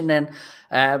conversation, then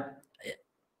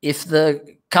if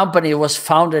the company was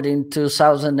founded in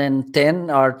 2010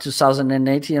 or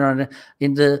 2008,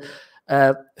 in the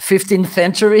 15th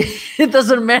century, it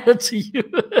doesn't matter to you.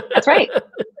 That's right.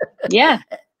 Yeah.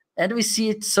 And we see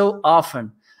it so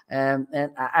often. And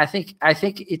I think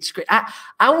it's great.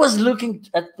 I was looking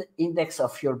at the index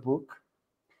of your book,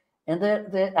 and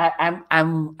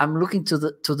I'm looking to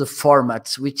the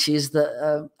formats, which is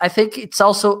the I think it's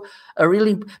also a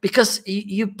really, because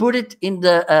you put it in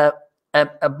the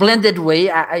a blended way.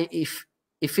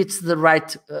 If it's the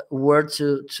right word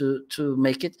to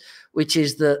make it, which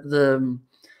is the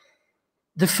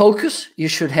focus you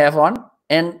should have on,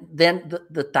 and then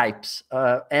the types,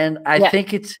 and I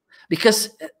think it's because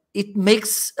it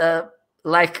makes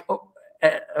like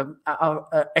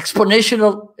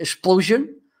exponential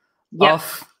explosion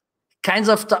of kinds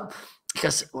of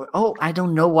because I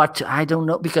don't know I don't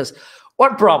know, because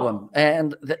what problem,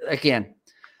 and again,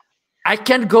 I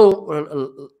can't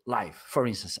go live, for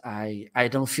instance. I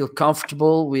don't feel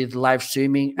comfortable with live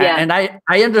streaming, and I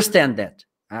understand that.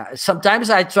 Sometimes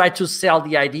I try to sell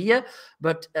the idea,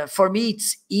 but for me,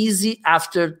 it's easy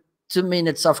after 2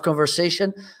 minutes of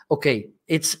conversation. Okay,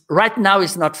 it's right now,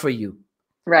 it's not for you.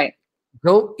 Right.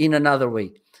 Go in another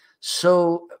way.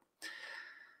 So,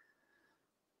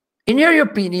 in your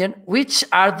opinion, which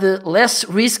are the less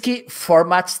risky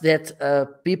formats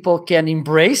that people can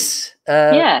embrace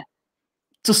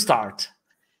to start?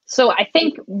 So I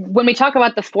think when we talk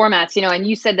about the formats, and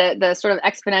you said the sort of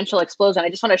exponential explosion, I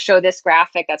just want to show this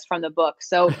graphic that's from the book.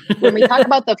 So when we talk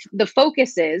about the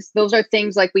focuses, those are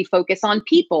things like we focus on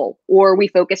people, or we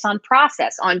focus on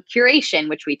process, on curation,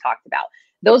 which we talked about.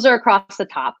 Those are across the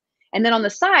top. And then on the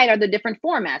side are the different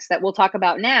formats that we'll talk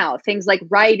about now, things like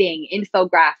writing,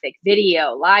 infographic,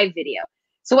 video, live video.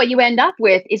 So what you end up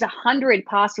with is 100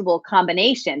 possible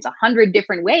combinations, 100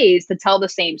 different ways to tell the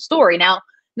same story. Now,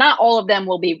 not all of them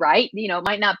will be right. It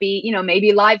might not be,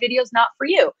 maybe live video is not for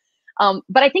you.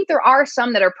 But I think there are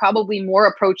some that are probably more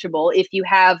approachable if you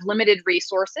have limited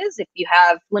resources, if you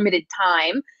have limited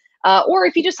time, or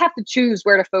if you just have to choose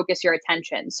where to focus your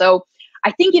attention. So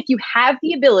I think if you have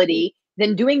the ability,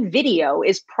 then doing video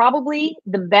is probably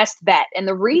the best bet. And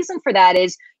the reason for that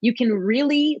is you can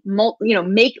really,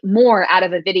 make more out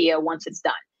of a video once it's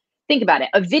done. Think about it.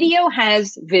 A video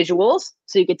has visuals,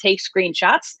 so you could take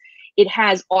screenshots. It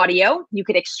has audio. You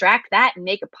could extract that and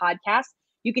make a podcast.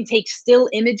 You can take still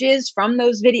images from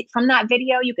that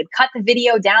video. You could cut the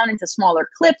video down into smaller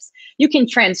clips. You can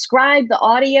transcribe the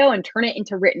audio and turn it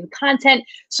into written content.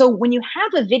 So when you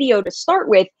have a video to start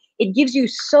with, it gives you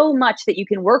so much that you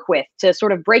can work with to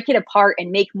sort of break it apart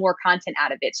and make more content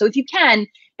out of it. So if you can,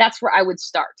 that's where I would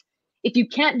start. If you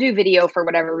can't do video for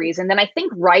whatever reason, then I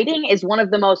think writing is one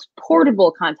of the most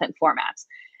portable content formats.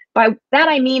 By that,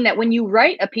 I mean that when you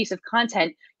write a piece of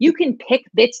content, you can pick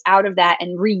bits out of that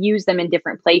and reuse them in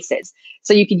different places.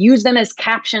 So you could use them as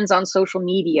captions on social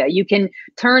media. You can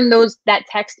turn that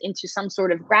text into some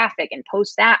sort of graphic and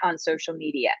post that on social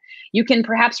media. You can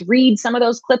perhaps read some of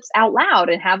those clips out loud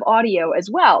and have audio as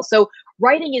well. So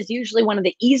writing is usually one of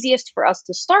the easiest for us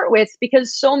to start with,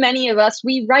 because so many of us,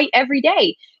 we write every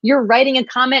day. You're writing a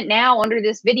comment now under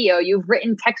this video. You've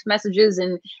written text messages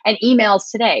and emails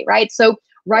today, right? So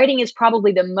writing is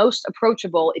probably the most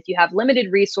approachable if you have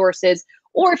limited resources,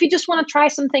 or if you just want to try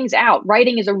some things out.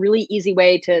 Writing is a really easy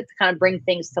way to kind of bring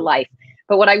things to life.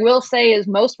 But what I will say is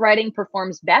most writing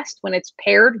performs best when it's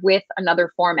paired with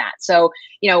another format. So,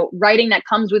 writing that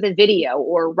comes with a video,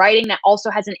 or writing that also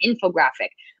has an infographic.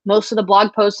 Most of the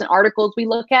blog posts and articles we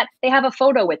look at, they have a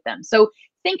photo with them. So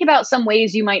think about some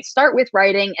ways you might start with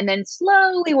writing and then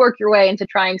slowly work your way into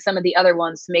trying some of the other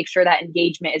ones to make sure that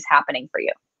engagement is happening for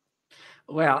you.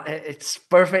 Well, it's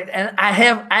perfect. And I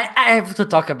have to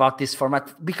talk about this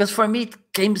format, because for me,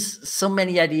 it came so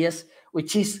many ideas,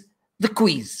 which is the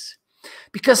quiz.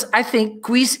 Because I think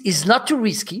quiz is not too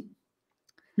risky.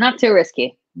 Not too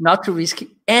risky. Not too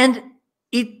risky. And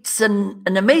it's an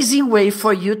amazing way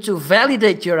for you to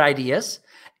validate your ideas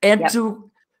and Yep.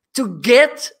 to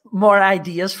get more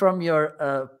ideas from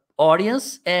your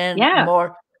audience and Yeah.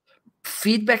 more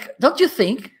feedback, don't you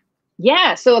think?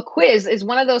 Yeah, so a quiz is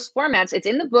one of those formats. It's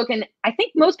in the book, and I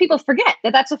think most people forget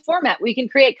that that's a format we can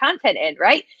create content in,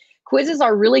 right? Quizzes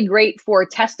are really great for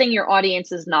testing your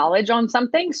audience's knowledge on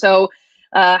something. So,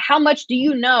 how much do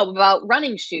you know about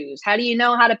running shoes? How do you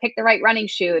know how to pick the right running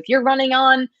shoe? If you're running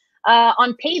on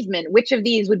pavement, which of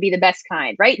these would be the best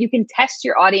kind, right? You can test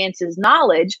your audience's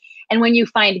knowledge, and when you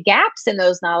find gaps in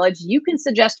those knowledge, you can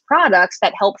suggest products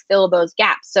that help fill those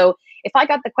gaps. So if I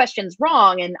got the questions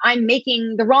wrong and I'm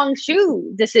making the wrong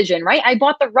shoe decision, right? I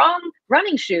bought the wrong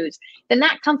running shoes, then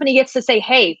that company gets to say,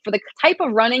 hey, for the type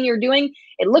of running you're doing,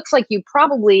 it looks like you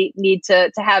probably need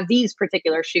to have these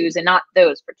particular shoes and not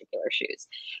those particular shoes.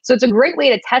 So it's a great way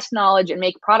to test knowledge and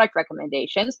make product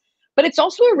recommendations. But it's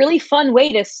also a really fun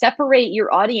way to separate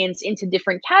your audience into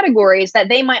different categories that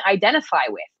they might identify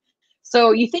with.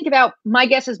 So you think about, my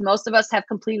guess is most of us have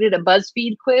completed a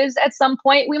BuzzFeed quiz at some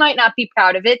point. We might not be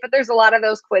proud of it, but there's a lot of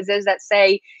those quizzes that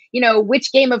say,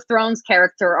 which Game of Thrones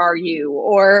character are you?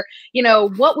 Or,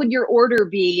 what would your order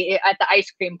be at the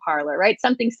ice cream parlor, right?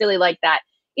 Something silly like that.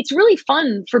 It's really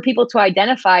fun for people to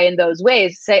identify in those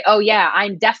ways, say, oh yeah,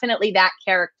 I'm definitely that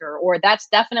character, or that's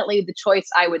definitely the choice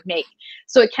I would make.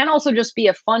 So it can also just be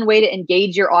a fun way to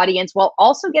engage your audience while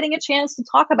also getting a chance to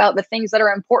talk about the things that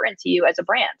are important to you as a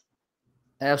brand.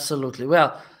 Absolutely.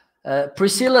 Well,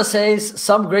 Priscilla says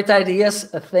some great ideas.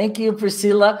 Thank you,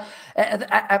 Priscilla.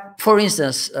 For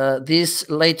instance, this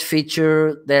late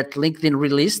feature that LinkedIn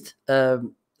released,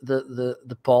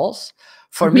 the polls,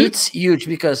 for me it's huge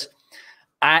because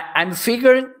I'm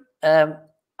figuring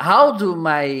how do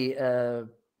my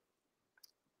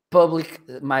public,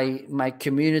 my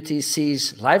community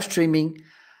sees live streaming.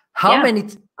 How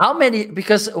many?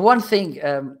 Because one thing,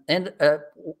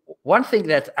 one thing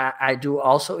that I do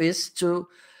also is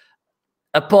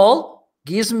a poll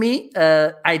gives me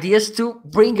ideas to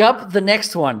bring up the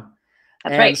next one.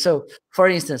 That's right. So, for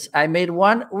instance, I made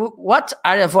one. What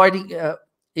are avoiding?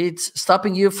 It's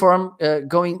stopping you from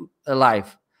going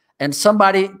live. And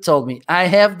somebody told me I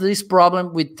have this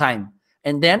problem with time.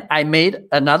 And then I made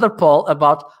another poll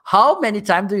about how many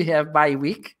time do you have by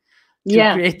week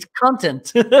to create content.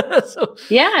 So,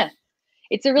 yeah,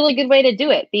 it's a really good way to do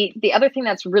it. The other thing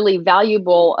that's really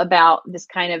valuable about this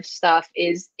kind of stuff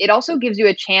is it also gives you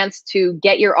a chance to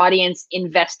get your audience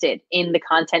invested in the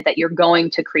content that you're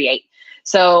going to create.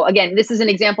 So again, this is an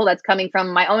example that's coming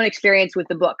from my own experience with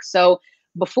the book. So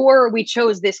before we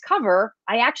chose this cover,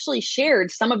 I actually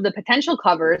shared some of the potential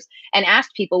covers and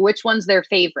asked people which one's their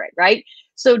favorite, right?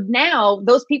 So now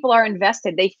those people are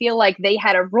invested. They feel like they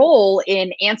had a role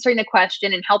in answering the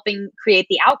question and helping create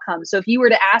the outcome. So if you were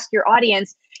to ask your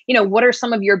audience, what are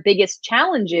some of your biggest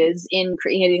challenges in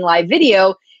creating live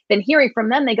video, then hearing from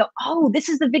them, they go, oh, this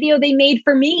is the video they made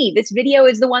for me. This video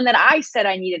is the one that I said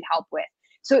I needed help with.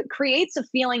 So it creates a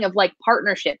feeling of like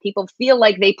partnership. People feel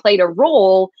like they played a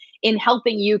role in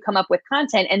helping you come up with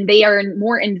content, and they are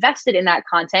more invested in that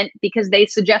content because they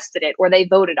suggested it or they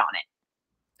voted on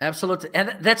it. Absolutely.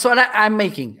 And that's what I'm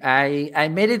making. I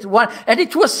made it one, and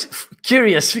it was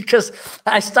curious because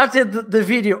I started the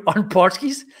video on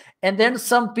Portuguese, and then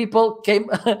some people came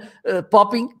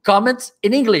popping comments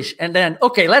in English, and then,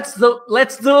 okay, let's do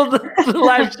the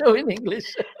live show in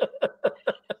English.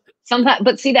 Sometimes,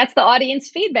 but see, that's the audience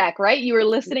feedback, right? You were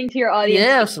listening to your audience.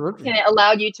 Yeah, absolutely. And it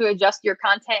allowed you to adjust your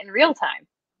content in real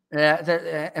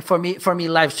time. For me,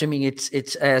 live streaming,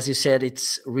 it's as you said,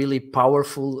 it's really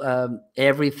powerful.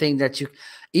 Everything that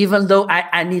even though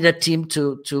I need a team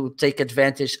to take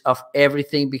advantage of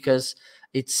everything, because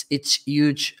it's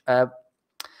huge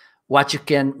what you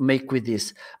can make with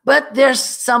this. But there's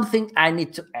something I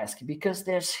need to ask, because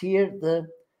there's here the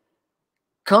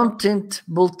content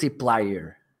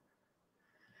multiplier.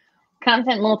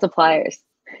 Content multipliers.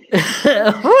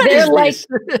 They're like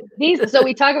these. So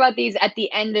we talk about these at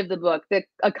the end of the book.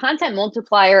 A content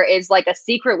multiplier is like a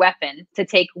secret weapon to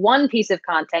take one piece of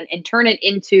content and turn it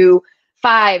into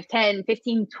 5, 10,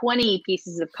 15, 20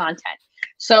 pieces of content.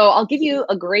 So I'll give you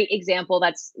a great example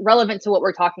that's relevant to what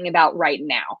we're talking about right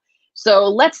now. So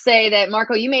let's say that,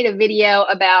 Marco, you made a video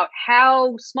about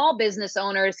how small business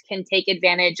owners can take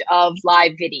advantage of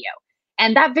live video.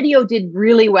 And that video did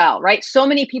really well, right? So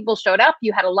many people showed up.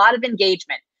 You had a lot of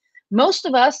engagement. Most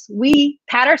of us, we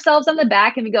pat ourselves on the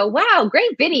back and we go, wow,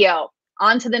 great video.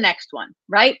 On to the next one,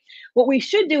 right? What we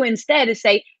should do instead is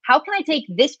say, how can I take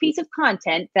this piece of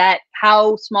content, that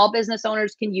how small business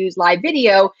owners can use live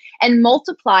video, and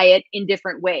multiply it in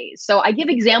different ways? So I give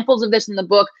examples of this in the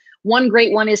book. One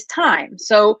great one is time.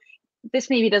 So this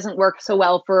maybe doesn't work so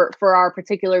well for our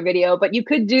particular video, but you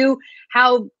could do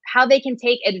how they can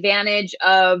take advantage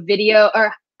of video,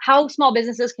 or how small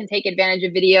businesses can take advantage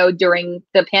of video during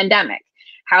the pandemic,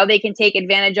 how they can take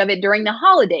advantage of it during the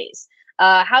holidays,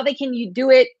 how they can do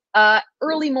it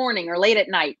early morning or late at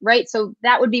night, right? So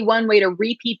that would be one way to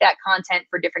repeat that content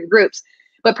for different groups.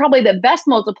 But probably the best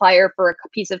multiplier for a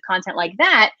piece of content like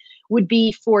that would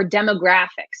be for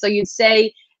demographics. So you'd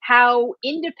say how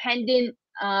independent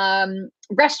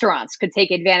restaurants could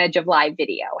take advantage of live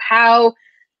video, how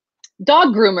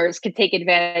dog groomers could take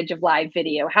advantage of live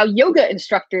video, how yoga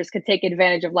instructors could take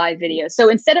advantage of live video. So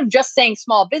instead of just saying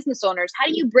small business owners, how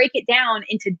do you break it down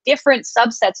into different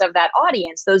subsets of that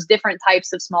audience, those different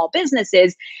types of small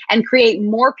businesses, and create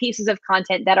more pieces of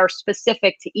content that are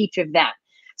specific to each of them?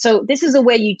 So this is a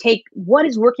way you take what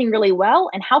is working really well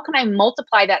and how can I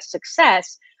multiply that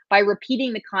success by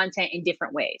repeating the content in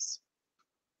different ways.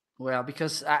 Well,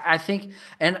 because I think,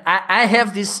 and I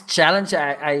have this challenge,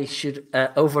 I should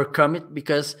overcome it,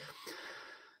 because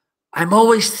I'm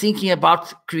always thinking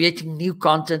about creating new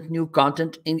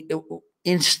content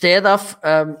instead of,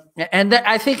 and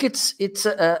I think it's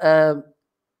a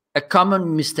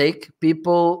common mistake.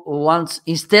 People want,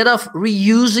 instead of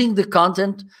reusing the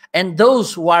content and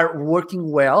those who are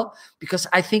working well, because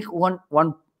I think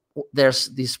there's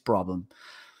this problem.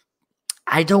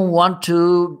 I don't want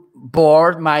to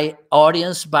bore my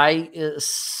audience by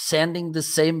sending the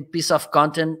same piece of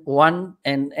content one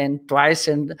and twice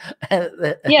and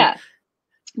yeah.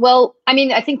 Well, I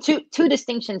mean, I think two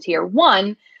distinctions here.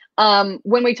 One,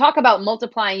 when we talk about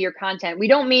multiplying your content, we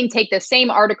don't mean take the same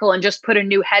article and just put a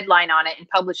new headline on it and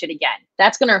publish it again.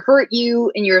 That's going to hurt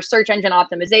you in your search engine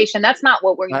optimization. That's not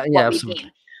what we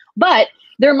mean. But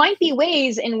there might be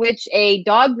ways in which a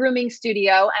dog grooming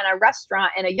studio and a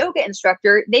restaurant and a yoga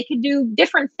instructor, they could do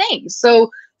different things. So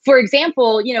for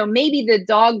example, maybe the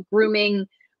dog grooming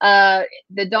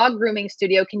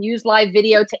studio can use live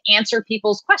video to answer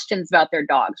people's questions about their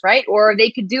dogs, right? Or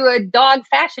they could do a dog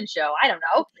fashion show. I don't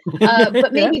know.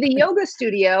 But maybe the yoga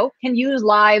studio can use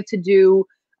live to do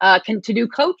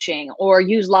coaching, or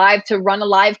use live to run a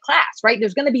live class, right?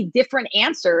 There's going to be different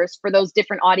answers for those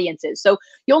different audiences. So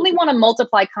you only want to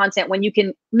multiply content when you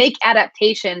can make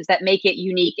adaptations that make it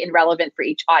unique and relevant for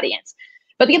each audience.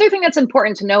 But the other thing that's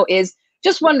important to know is,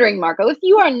 just wondering, Marco, if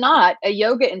you are not a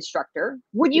yoga instructor,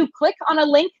 would you click on a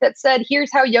link that said,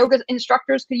 here's how yoga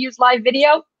instructors could use live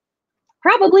video?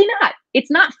 Probably not.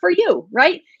 It's not for you,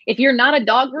 right? If you're not a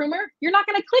dog groomer, you're not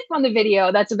going to click on the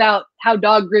video that's about how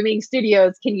dog grooming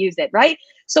studios can use it, right?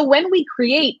 So when we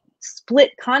create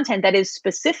split content that is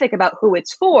specific about who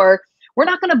it's for, we're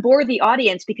not going to bore the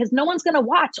audience, because no one's going to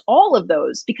watch all of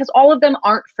those, because all of them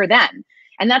aren't for them.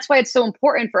 And that's why it's so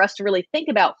important for us to really think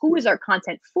about who is our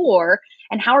content for,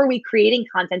 and how are we creating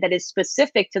content that is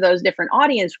specific to those different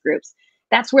audience groups.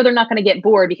 That's where they're not going to get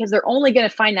bored, because they're only going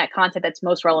to find that content that's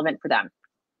most relevant for them.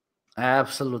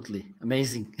 Absolutely.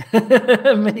 Amazing.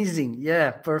 Amazing.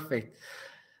 Yeah, perfect.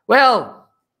 Well,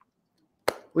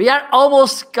 we are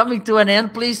almost coming to an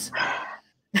end, please.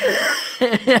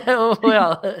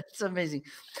 Well, it's amazing.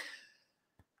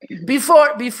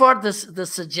 Before the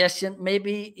suggestion,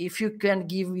 maybe if you can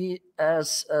give me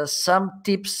some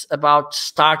tips about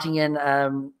starting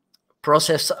and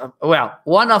process. Well,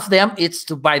 one of them is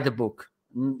to buy the book.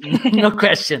 No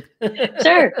question.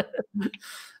 Sure.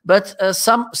 But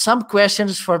some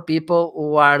questions for people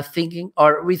who are thinking,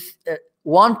 or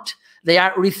they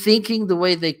are rethinking the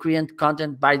way they create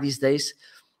content by these days.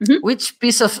 Mm-hmm. Which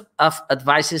piece of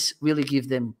advices really give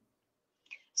them?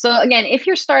 So again, if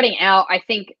you're starting out, I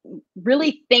think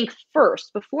really think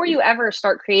first, before you ever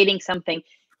start creating something.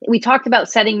 We talked about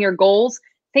setting your goals.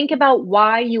 Think about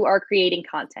why you are creating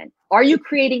content. Are you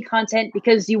creating content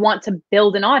because you want to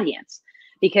build an audience?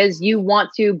 Because you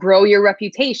want to grow your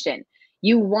reputation?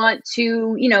 You want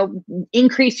to,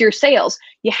 increase your sales?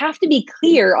 You have to be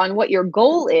clear on what your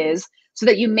goal is, so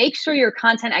that you make sure your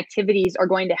content activities are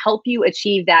going to help you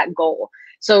achieve that goal.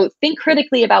 So think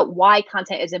critically about why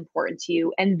content is important to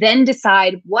you, and then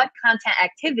decide what content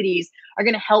activities are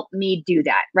going to help me do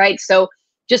that, right? So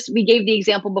we gave the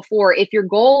example before. If your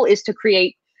goal is to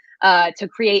create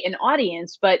an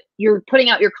audience, but you're putting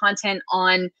out your content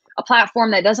on a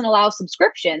platform that doesn't allow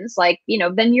subscriptions,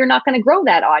 then you're not going to grow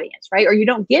that audience, right? Or you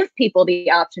don't give people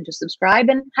the option to subscribe,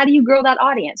 and how do you grow that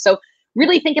audience? So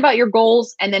really think about your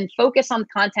goals, and then focus on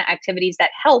content activities that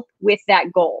help with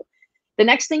that goal. The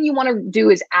next thing you want to do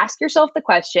is ask yourself the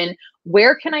question,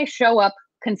 where can I show up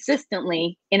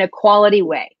consistently in a quality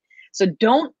way? So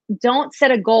don't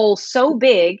set a goal so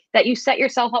big that you set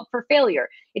yourself up for failure.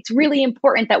 It's really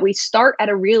important that we start at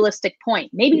a realistic point.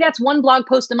 Maybe that's one blog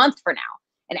post a month for now.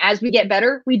 And as we get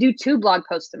better, we do 2 blog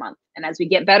posts a month. And as we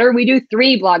get better, we do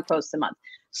 3 blog posts a month.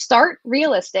 Start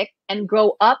realistic and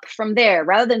go up from there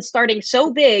rather than starting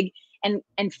so big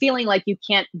and feeling like you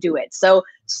can't do it. So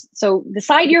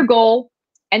decide your goal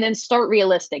and then start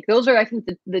realistic. Those are, I think,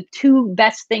 the 2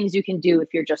 best things you can do if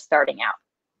you're just starting out.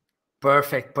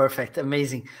 Perfect,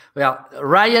 amazing. Well,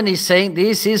 Ryan is saying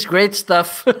this is great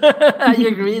stuff. I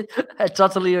agree. I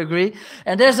totally agree.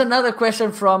 And there's another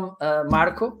question from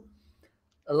Marco.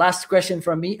 A last question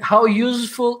from me. How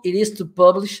useful it is to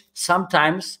publish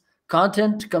sometimes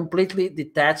content completely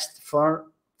detached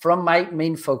from my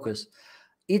main focus.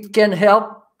 It can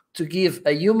help to give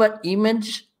a human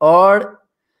image or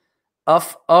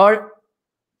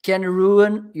can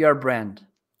ruin your brand.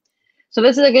 So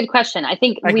this is a good question. I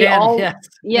think we all,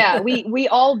 yes. we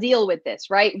all deal with this,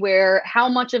 right? Where how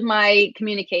much of my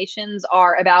communications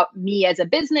are about me as a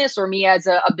business or me as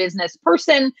a business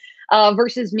person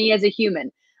versus me as a human.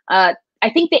 I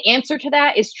think the answer to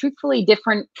that is truthfully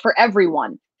different for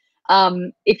everyone.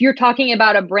 If you're talking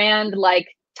about a brand like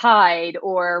Tide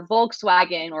or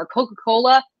Volkswagen or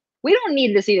Coca-Cola, we don't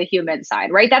need to see the human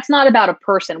side, right? That's not about a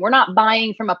person. We're not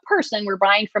buying from a person, we're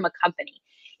buying from a company.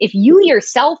 If you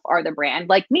yourself are the brand,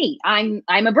 like me, I'm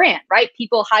a brand, right?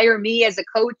 People hire me as a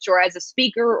coach or as a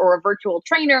speaker or a virtual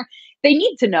trainer. They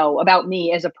need to know about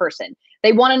me as a person.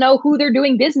 They want to know who they're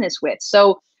doing business with.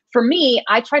 So for me,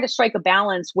 I try to strike a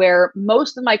balance where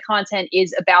most of my content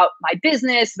is about my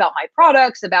business, about my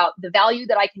products, about the value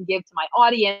that I can give to my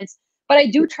audience. But I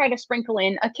do try to sprinkle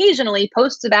in occasionally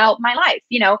posts about my life,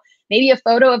 maybe a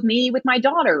photo of me with my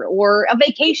daughter or a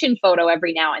vacation photo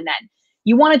every now and then.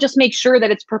 You want to just make sure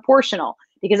that it's proportional,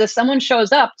 because if someone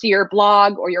shows up to your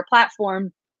blog or your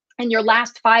platform and your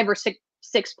last 5 or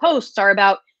 6 posts are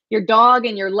about your dog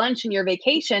and your lunch and your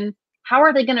vacation, how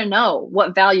are they going to know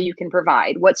what value you can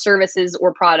provide, what services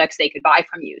or products they could buy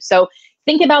from you? So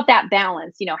think about that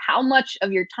balance. How much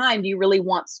of your time do you really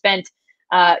want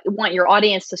your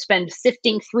audience to spend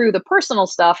sifting through the personal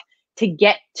stuff to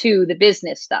get to the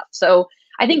business stuff? So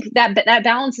I think that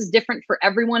balance is different for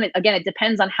everyone. Again, it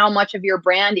depends on how much of your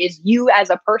brand is you as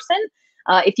a person.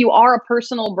 If you are a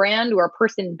personal brand or a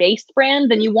person-based brand,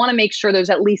 then you want to make sure there's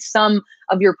at least some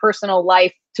of your personal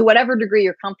life, to whatever degree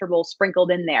you're comfortable, sprinkled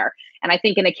in there. And I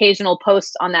think an occasional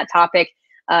post on that topic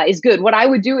is good. What I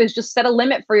would do is just set a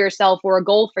limit for yourself or a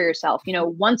goal for yourself.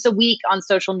 Once a week on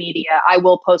social media, I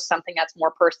will post something that's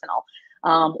more personal.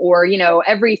 Or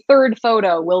every 3rd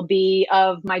photo will be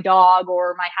of my dog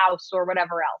or my house or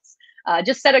whatever else.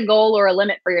 Just set a goal or a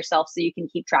limit for yourself so you can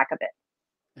keep track of it.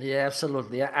 Yeah,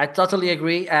 absolutely. I totally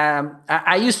agree.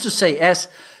 I used to say, as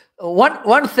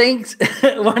one thing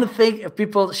one thing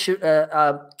people should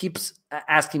keeps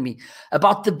asking me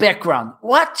about the background.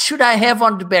 What should I have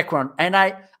on the background? And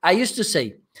I used to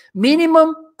say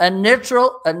minimum a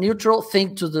neutral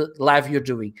thing to the live you're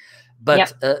doing,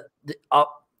 but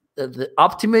the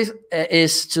optimism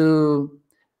is to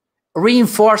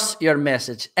reinforce your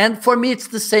message. And for me, it's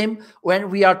the same when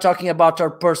we are talking about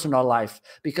our personal life,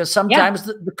 because sometimes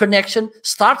the connection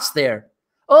starts there.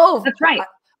 Oh, that's right.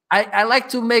 I like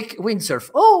to make windsurf.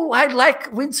 Oh, I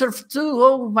like windsurf too.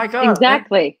 Oh my God.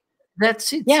 Exactly.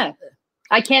 That's it. Yeah.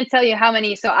 I can't tell you how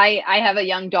many. So I have a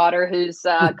young daughter who's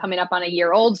coming up on a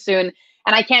year old soon.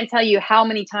 And I can't tell you how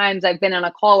many times I've been on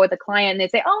a call with a client and they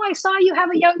say, oh, I saw you have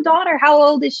a young daughter. How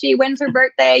old is she? When's her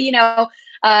birthday?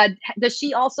 Does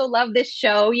she also love this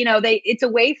show? It's a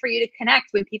way for you to connect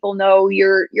when people know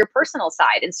your personal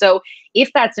side. And so if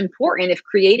that's important, if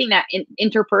creating that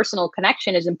interpersonal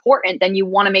connection is important, then you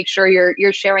want to make sure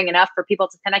you're sharing enough for people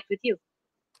to connect with you.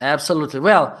 Absolutely.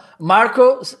 Well,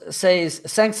 Marco says,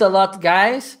 thanks a lot,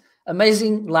 guys.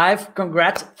 Amazing live.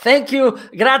 Congrats. Thank you.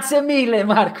 Grazie mille,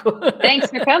 Marco. Thanks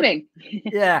for coming.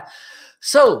 Yeah.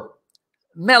 So,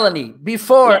 Melanie,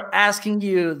 before asking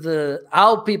you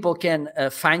how people can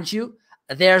find you,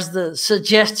 there's the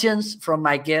suggestions from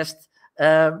my guest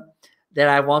that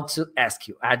I want to ask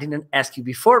you. I didn't ask you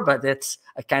before, but that's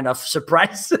a kind of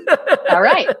surprise. All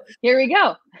right, here we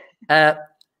go.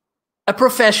 A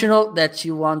professional that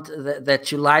you want,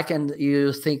 that you like, and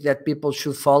you think that people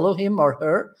should follow him or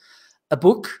her. A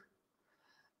book,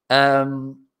 a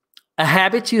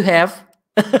habit you have,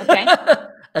 okay.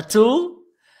 A tool,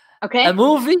 okay, a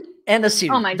movie, and a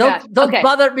series. Oh my gosh. Don't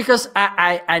bother, because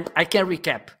I can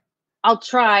recap. I'll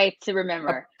try to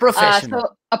remember. A professional.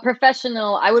 So a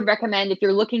professional, I would recommend, if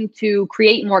you're looking to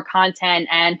create more content,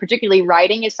 and particularly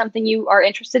writing is something you are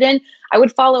interested in, I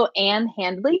would follow Anne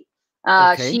Handley.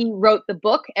 Okay. She wrote the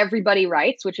book Everybody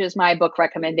Writes, which is my book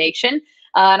recommendation.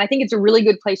 And I think it's a really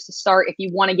good place to start if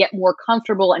you want to get more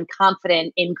comfortable and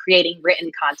confident in creating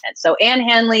written content. So Anne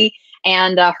Hanley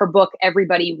and her book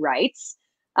Everybody Writes.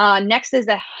 Next is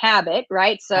a habit,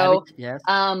 right? So Habit, yes.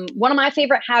 one of my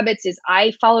favorite habits is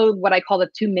I follow what I call the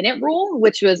 2-minute rule,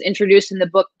 which was introduced in the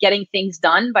book Getting Things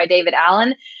Done by David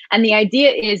Allen. And the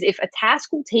idea is if a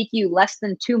task will take you less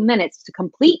than 2 minutes to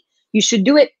complete, you should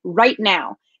do it right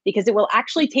now, because it will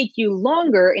actually take you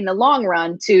longer in the long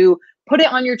run to put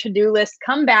it on your to-do list,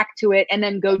 come back to it, and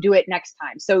then go do it next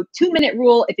time. So 2-minute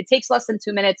rule, if it takes less than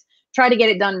 2 minutes, try to get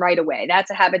it done right away.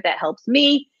 That's a habit that helps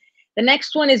me. The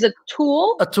next one is a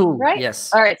tool. A tool, right?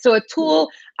 yes. All right, so a tool,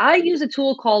 I use a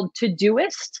tool called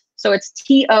Todoist. So it's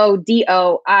Todoist.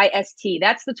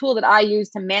 That's the tool that I use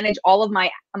to manage all of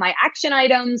my action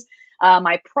items,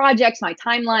 my projects, my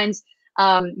timelines.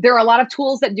 There are a lot of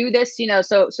tools that do this,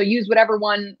 so use whatever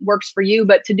one works for you.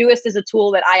 But Todoist is a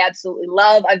tool that I absolutely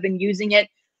love. I've been using it,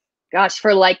 gosh,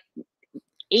 for like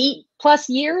 8+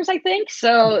 years, I think.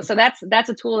 So that's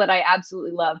a tool that I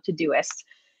absolutely love, Todoist.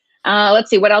 Let's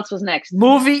see, what else was next?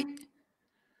 Movie.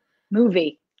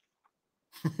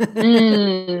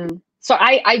 So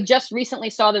I just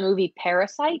recently saw the movie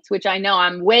Parasite, which I know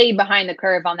I'm way behind the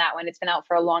curve on that one. It's been out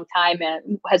for a long time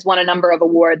and has won a number of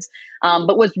awards,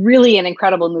 but was really an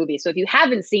incredible movie. So if you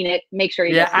haven't seen it, make sure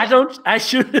you Yeah, I don't. I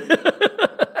should.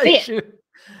 I should.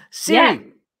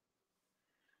 Siri.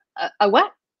 Yeah. A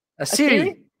what? A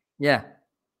Siri. Yeah.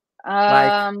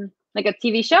 Like a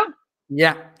TV show?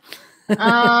 Yeah.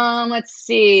 Let's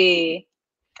see.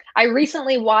 I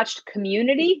recently watched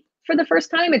Community for the first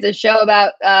time. It's a show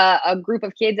about a group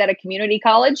of kids at a community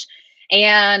college,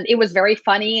 and it was very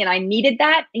funny, and I needed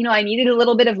that. I needed a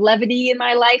little bit of levity in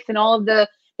my life and all of the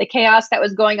chaos that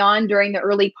was going on during the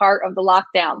early part of the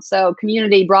lockdown. So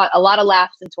Community brought a lot of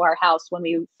laughs into our house when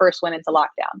we first went into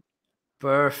lockdown.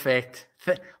 Perfect.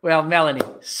 Well, Melanie,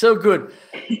 so good.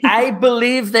 I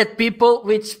believe that people,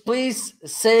 which please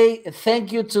say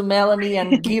thank you to Melanie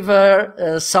and give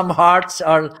her some hearts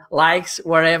or likes,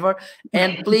 wherever.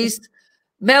 And please,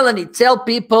 Melanie, tell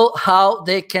people how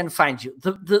they can find you.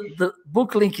 The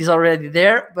book link is already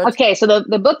there. But okay, so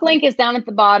the book link is down at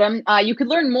the bottom. You could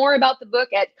learn more about the book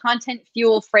at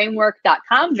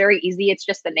contentfuelframework.com. Very easy. It's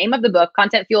just the name of the book,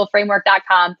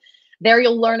 contentfuelframework.com. There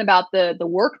you'll learn about the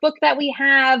workbook that we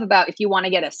have, about if you want to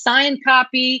get a signed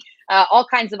copy, all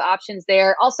kinds of options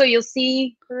there. Also, you'll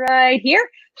see right here,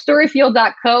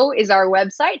 storyfuel.co is our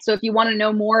website. So if you want to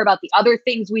know more about the other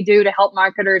things we do to help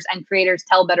marketers and creators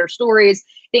tell better stories,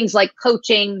 things like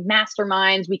coaching,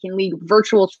 masterminds, we can lead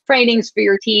virtual trainings for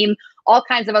your team, all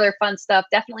kinds of other fun stuff,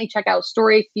 definitely check out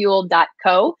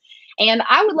storyfuel.co. And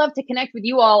I would love to connect with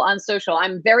you all on social.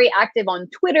 I'm very active on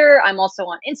Twitter. I'm also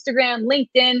on Instagram,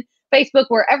 LinkedIn, Facebook,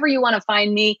 wherever you want to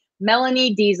find me.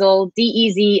 Melanie Deziel,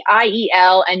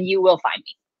 Deziel, and you will find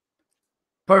me.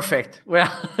 Perfect. Well,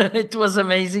 it was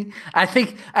amazing. I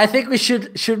think we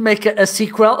should make a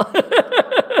sequel.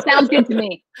 Sounds good to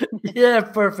me. Yeah,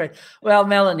 perfect. Well,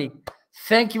 Melanie,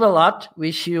 thank you a lot.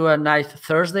 Wish you a nice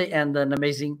Thursday and an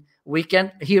amazing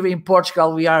weekend. Here in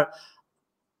Portugal, we are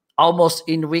almost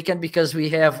in weekend because we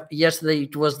have yesterday.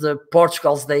 It was the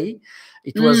Portugal's Day.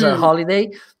 It was a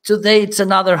holiday. Today it's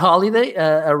another holiday,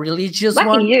 a religious one.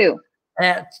 Lucky you.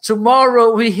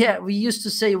 Tomorrow we used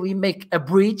to say we make a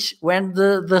bridge when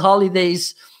the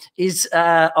holidays is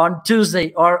on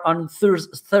Tuesday or on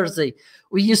Thursday.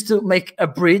 We used to make a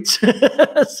bridge.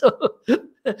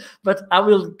 But I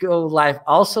will go live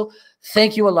also.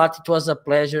 Thank you a lot. It was a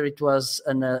pleasure. It was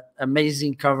an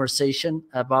amazing conversation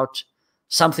about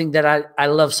something that I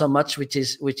love so much, which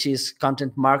is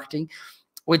content marketing.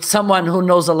 With someone who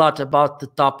knows a lot about the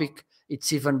topic,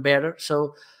 it's even better.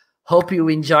 So hope you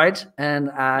enjoyed,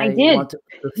 and I want to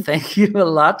thank you a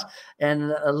lot,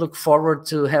 and look forward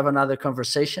to have another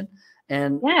conversation.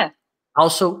 And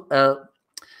also,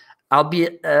 I'll be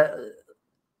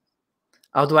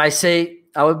how do I say?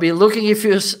 I will be looking if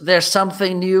there's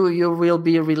something new you will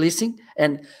be releasing,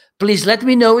 and please let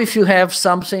me know if you have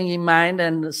something in mind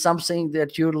and something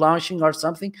that you're launching or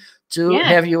something to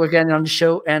have you again on the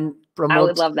show and promote. I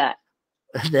would love that.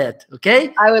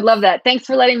 Okay? I would love that. Thanks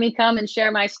for letting me come and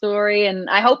share my story. And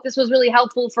I hope this was really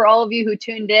helpful for all of you who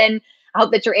tuned in. I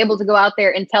hope that you're able to go out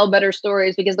there and tell better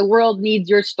stories, because the world needs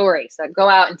your story. So go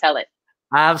out and tell it.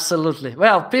 Absolutely.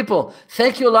 Well, people,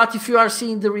 thank you a lot. If you are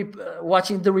seeing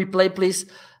watching the replay, please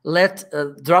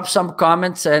drop some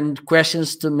comments and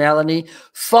questions to Melanie.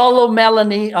 Follow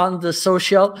Melanie on the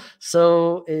social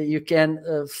so you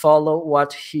can follow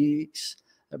what she's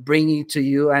bringing to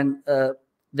you. And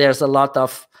there's a lot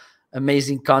of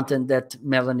amazing content that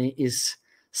Melanie is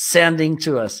sending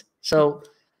to us. So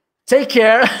take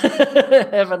care.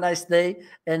 Have a nice day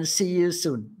and see you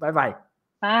soon. Bye-bye.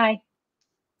 Bye.